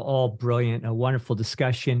 Just all brilliant, a wonderful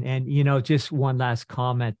discussion. And, just one last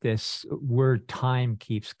comment, this word time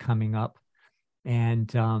keeps coming up.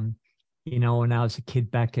 And, when I was a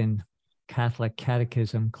kid back in Catholic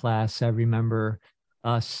catechism class, I remember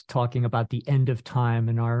us talking about the end of time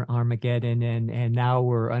and our Armageddon, and now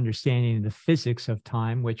we're understanding the physics of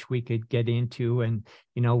time, which we could get into. And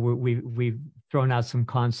we've thrown out some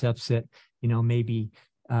concepts that maybe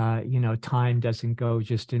time doesn't go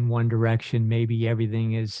just in one direction. Maybe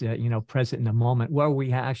everything is present in the moment, where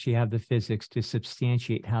we actually have the physics to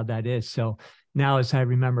substantiate how that is. So now, as I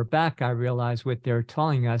remember back, I realize what they're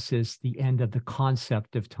telling us is the end of the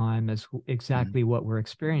concept of time is exactly what we're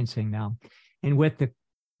experiencing now. And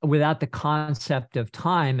without the concept of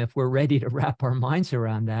time, if we're ready to wrap our minds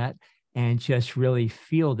around that and just really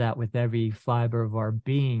feel that with every fiber of our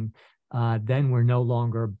being, then we're no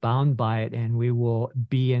longer bound by it, and we will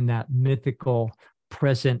be in that mythical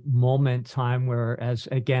present moment time where, as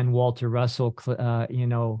again, Walter Russell, coined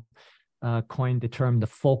the term the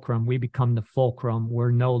fulcrum. We become the fulcrum.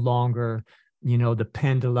 We're no longer the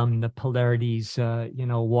pendulum, the polarities,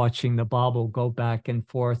 watching the bobble go back and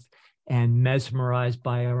forth and mesmerized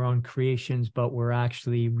by our own creations, but we're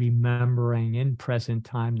actually remembering in present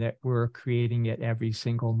time that we're creating it every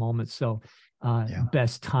single moment. So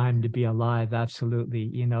best time to be alive. Absolutely.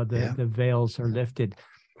 The veils are lifted.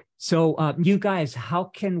 So you guys, how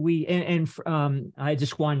can we, I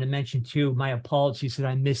just wanted to mention too, my apologies that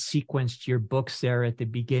I missequenced your books there at the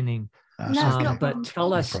beginning. But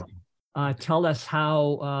tell us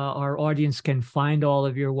how our audience can find all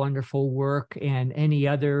of your wonderful work and any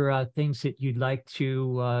other things that you'd like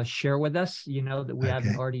to share with us, that we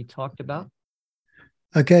haven't already talked about.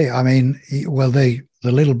 Okay. I mean, well, the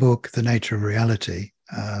little book, The Nature of Reality,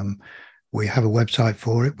 we have a website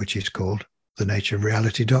for it, which is called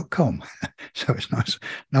thenatureofreality.com. So it's nice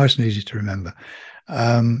and easy to remember.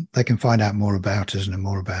 They can find out more about us and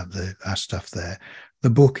more about our stuff there. The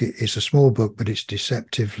book is a small book, but it's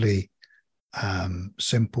deceptively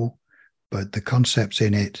simple, but the concepts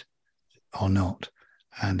in it are not.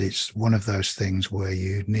 And it's one of those things where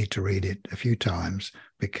you need to read it a few times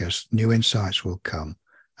because new insights will come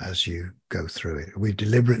as you go through it. We've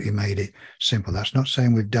deliberately made it simple. That's not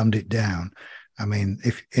saying we've dumbed it down. I mean,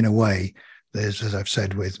 if in a way, there's, as I've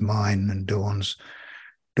said, with mine and Dawn's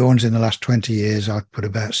in the last 20 years, I've put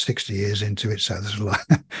about 60 years into it. So there's a lot.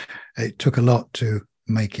 It took a lot to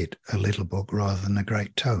make it a little book rather than a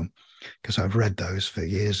great tome, because I've read those for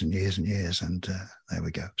years and years and years. And there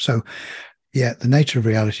we go. So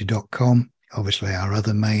thenatureofreality.com. Obviously, our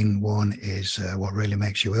other main one is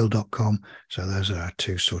whatreallymakesyouill.com. So those are our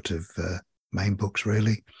two sort of main books,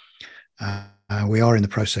 really. We are in the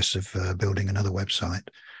process of building another website,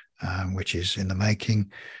 which is in the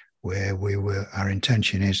making, where our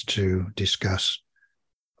intention is to discuss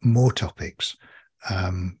more topics,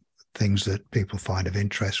 things that people find of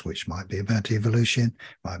interest, which might be about evolution,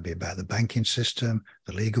 might be about the banking system,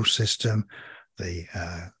 the legal system, the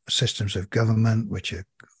systems of government, which are,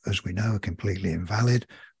 as we know, are completely invalid,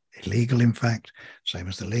 illegal, in fact. Same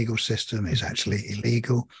as the legal system is actually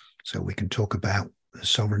illegal. So we can talk about the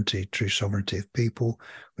sovereignty, true sovereignty of people.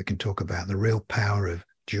 We can talk about the real power of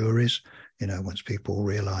juries. Once people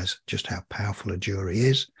realize just how powerful a jury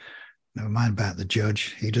is, never mind about the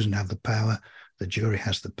judge. He doesn't have the power. The jury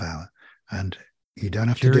has the power. And you don't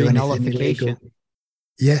have to do anything illegal.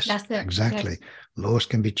 Yes, exactly. Yes. Laws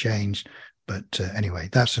can be changed. But anyway,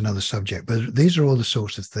 that's another subject. But these are all the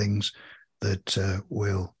sorts of things that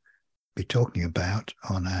we'll be talking about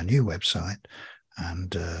on our new website,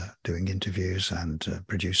 and doing interviews and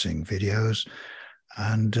producing videos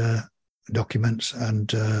and documents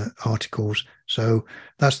and articles. So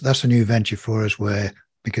that's a new venture for us,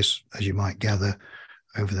 because as you might gather,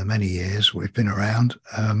 over the many years we've been around,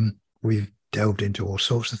 we've delved into all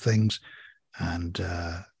sorts of things, and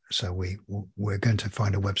so we're going to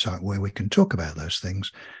find a website where we can talk about those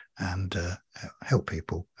things and help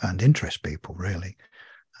people and interest people, really.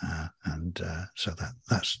 So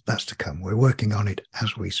that's to come. We're working on it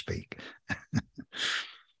as we speak.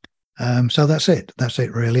 So that's it. That's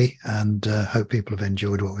it, really. And hope people have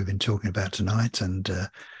enjoyed what we've been talking about tonight, and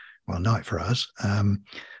night for us.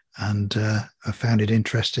 And I found it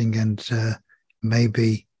interesting, and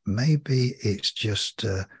maybe it's just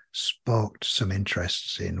sparked some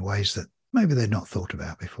interests in ways that maybe they'd not thought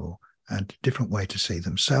about before, and a different way to see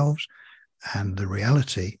themselves and the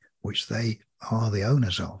reality which they are the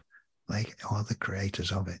owners of. They are the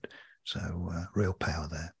creators of it. So real power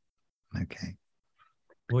there. Okay.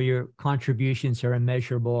 Well, your contributions are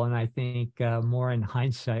immeasurable, and I think more in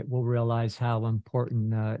hindsight, we'll realize how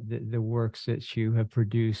important the works that you have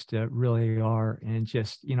produced really are, and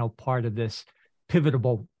just, part of this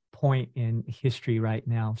pivotal point in history right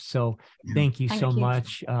now. So thank you so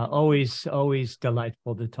much. Always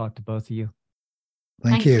delightful to talk to both of you.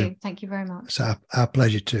 Thank you. Thank you very much. It's our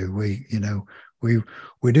pleasure too. we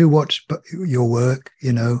do watch your work,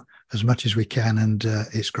 as much as we can, and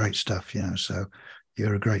it's great stuff, So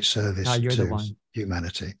you're a great service to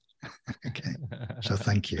humanity. Okay, so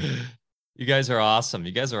thank you. You guys are awesome.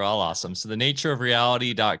 You guys are all awesome. So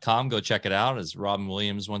thenatureofreality.com, go check it out. As Robin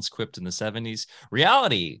Williams once quipped in the 70s,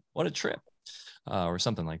 reality, what a trip, or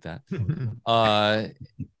something like that.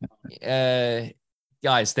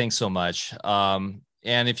 Guys, thanks so much. And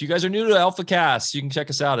if you guys are new to AlphaCast, you can check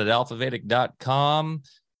us out at alphavedic.com,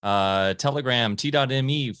 Telegram,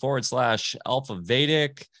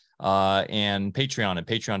 t.me/AlphaVedic, and Patreon at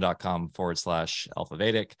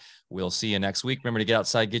patreon.com/AlphaVedic. We'll see you next week. Remember to get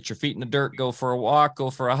outside, get your feet in the dirt, go for a walk, go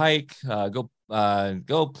for a hike, go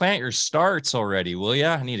plant your starts already, will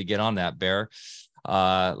ya? I need to get on that, Bear.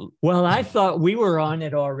 Well, I thought we were on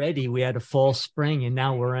it already. We had a fall spring and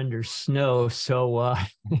now we're under snow. So I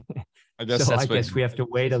guess we have to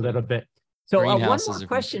wait a little bit. So one more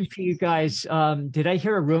question for you guys. Did I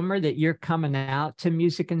hear a rumor that you're coming out to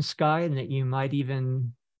Music in Sky and that you might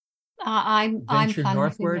even I'm venture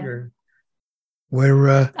northward?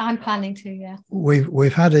 I'm planning to, yeah.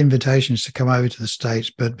 We've had invitations to come over to the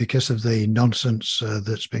States, but because of the nonsense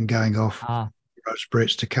that's been going off,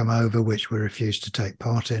 Brits to come over, which we refused to take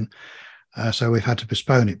part in, so we've had to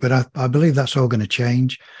postpone it. But I believe that's all going to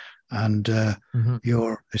change, and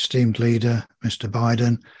your esteemed leader, Mr.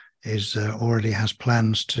 Biden, already has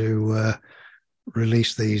plans to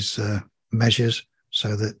release these measures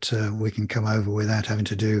so that we can come over without having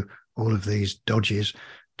to do all of these dodges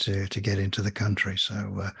to get into the country.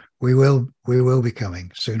 So we will be coming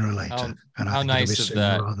sooner or later, and I think it'll be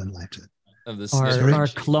sooner rather than later. Our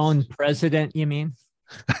clone president, you mean?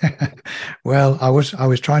 Well, I was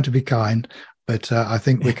trying to be kind, but I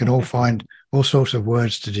think we can all find all sorts of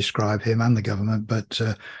words to describe him and the government, but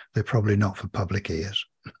they're probably not for public ears.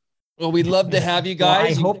 Well, we'd love to have you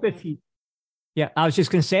guys. Well, I was just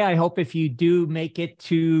going to say, I hope if you do make it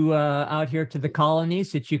to out here to the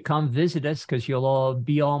colonies that you come visit us, because you'll all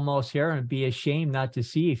be almost here and be ashamed not to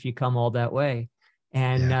see if you come all that way.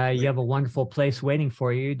 And you have a wonderful place waiting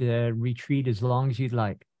for you to retreat as long as you'd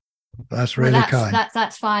like. That's really kind.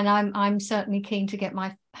 That's fine. I'm certainly keen to get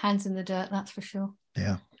my hands in the dirt. That's for sure.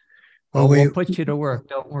 Yeah. Well, we'll put you to work.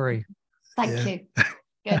 Don't worry. Thank you.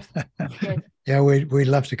 Good. Good. Yeah, we'd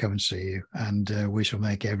love to come and see you, and we shall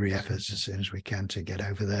make every effort as soon as we can to get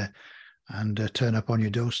over there and turn up on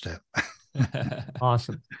your doorstep.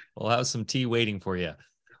 Awesome. We'll have some tea waiting for you.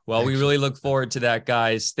 Well, we really look forward to that,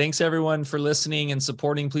 guys. Thanks, everyone, for listening and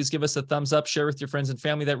supporting. Please give us a thumbs up, share with your friends and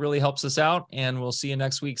family. That really helps us out. And we'll see you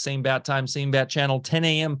next week. Same bat time, same bat channel, 10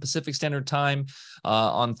 a.m. Pacific Standard Time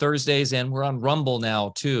on Thursdays. And we're on Rumble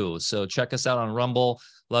now, too. So check us out on Rumble.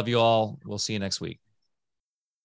 Love you all. We'll see you next week.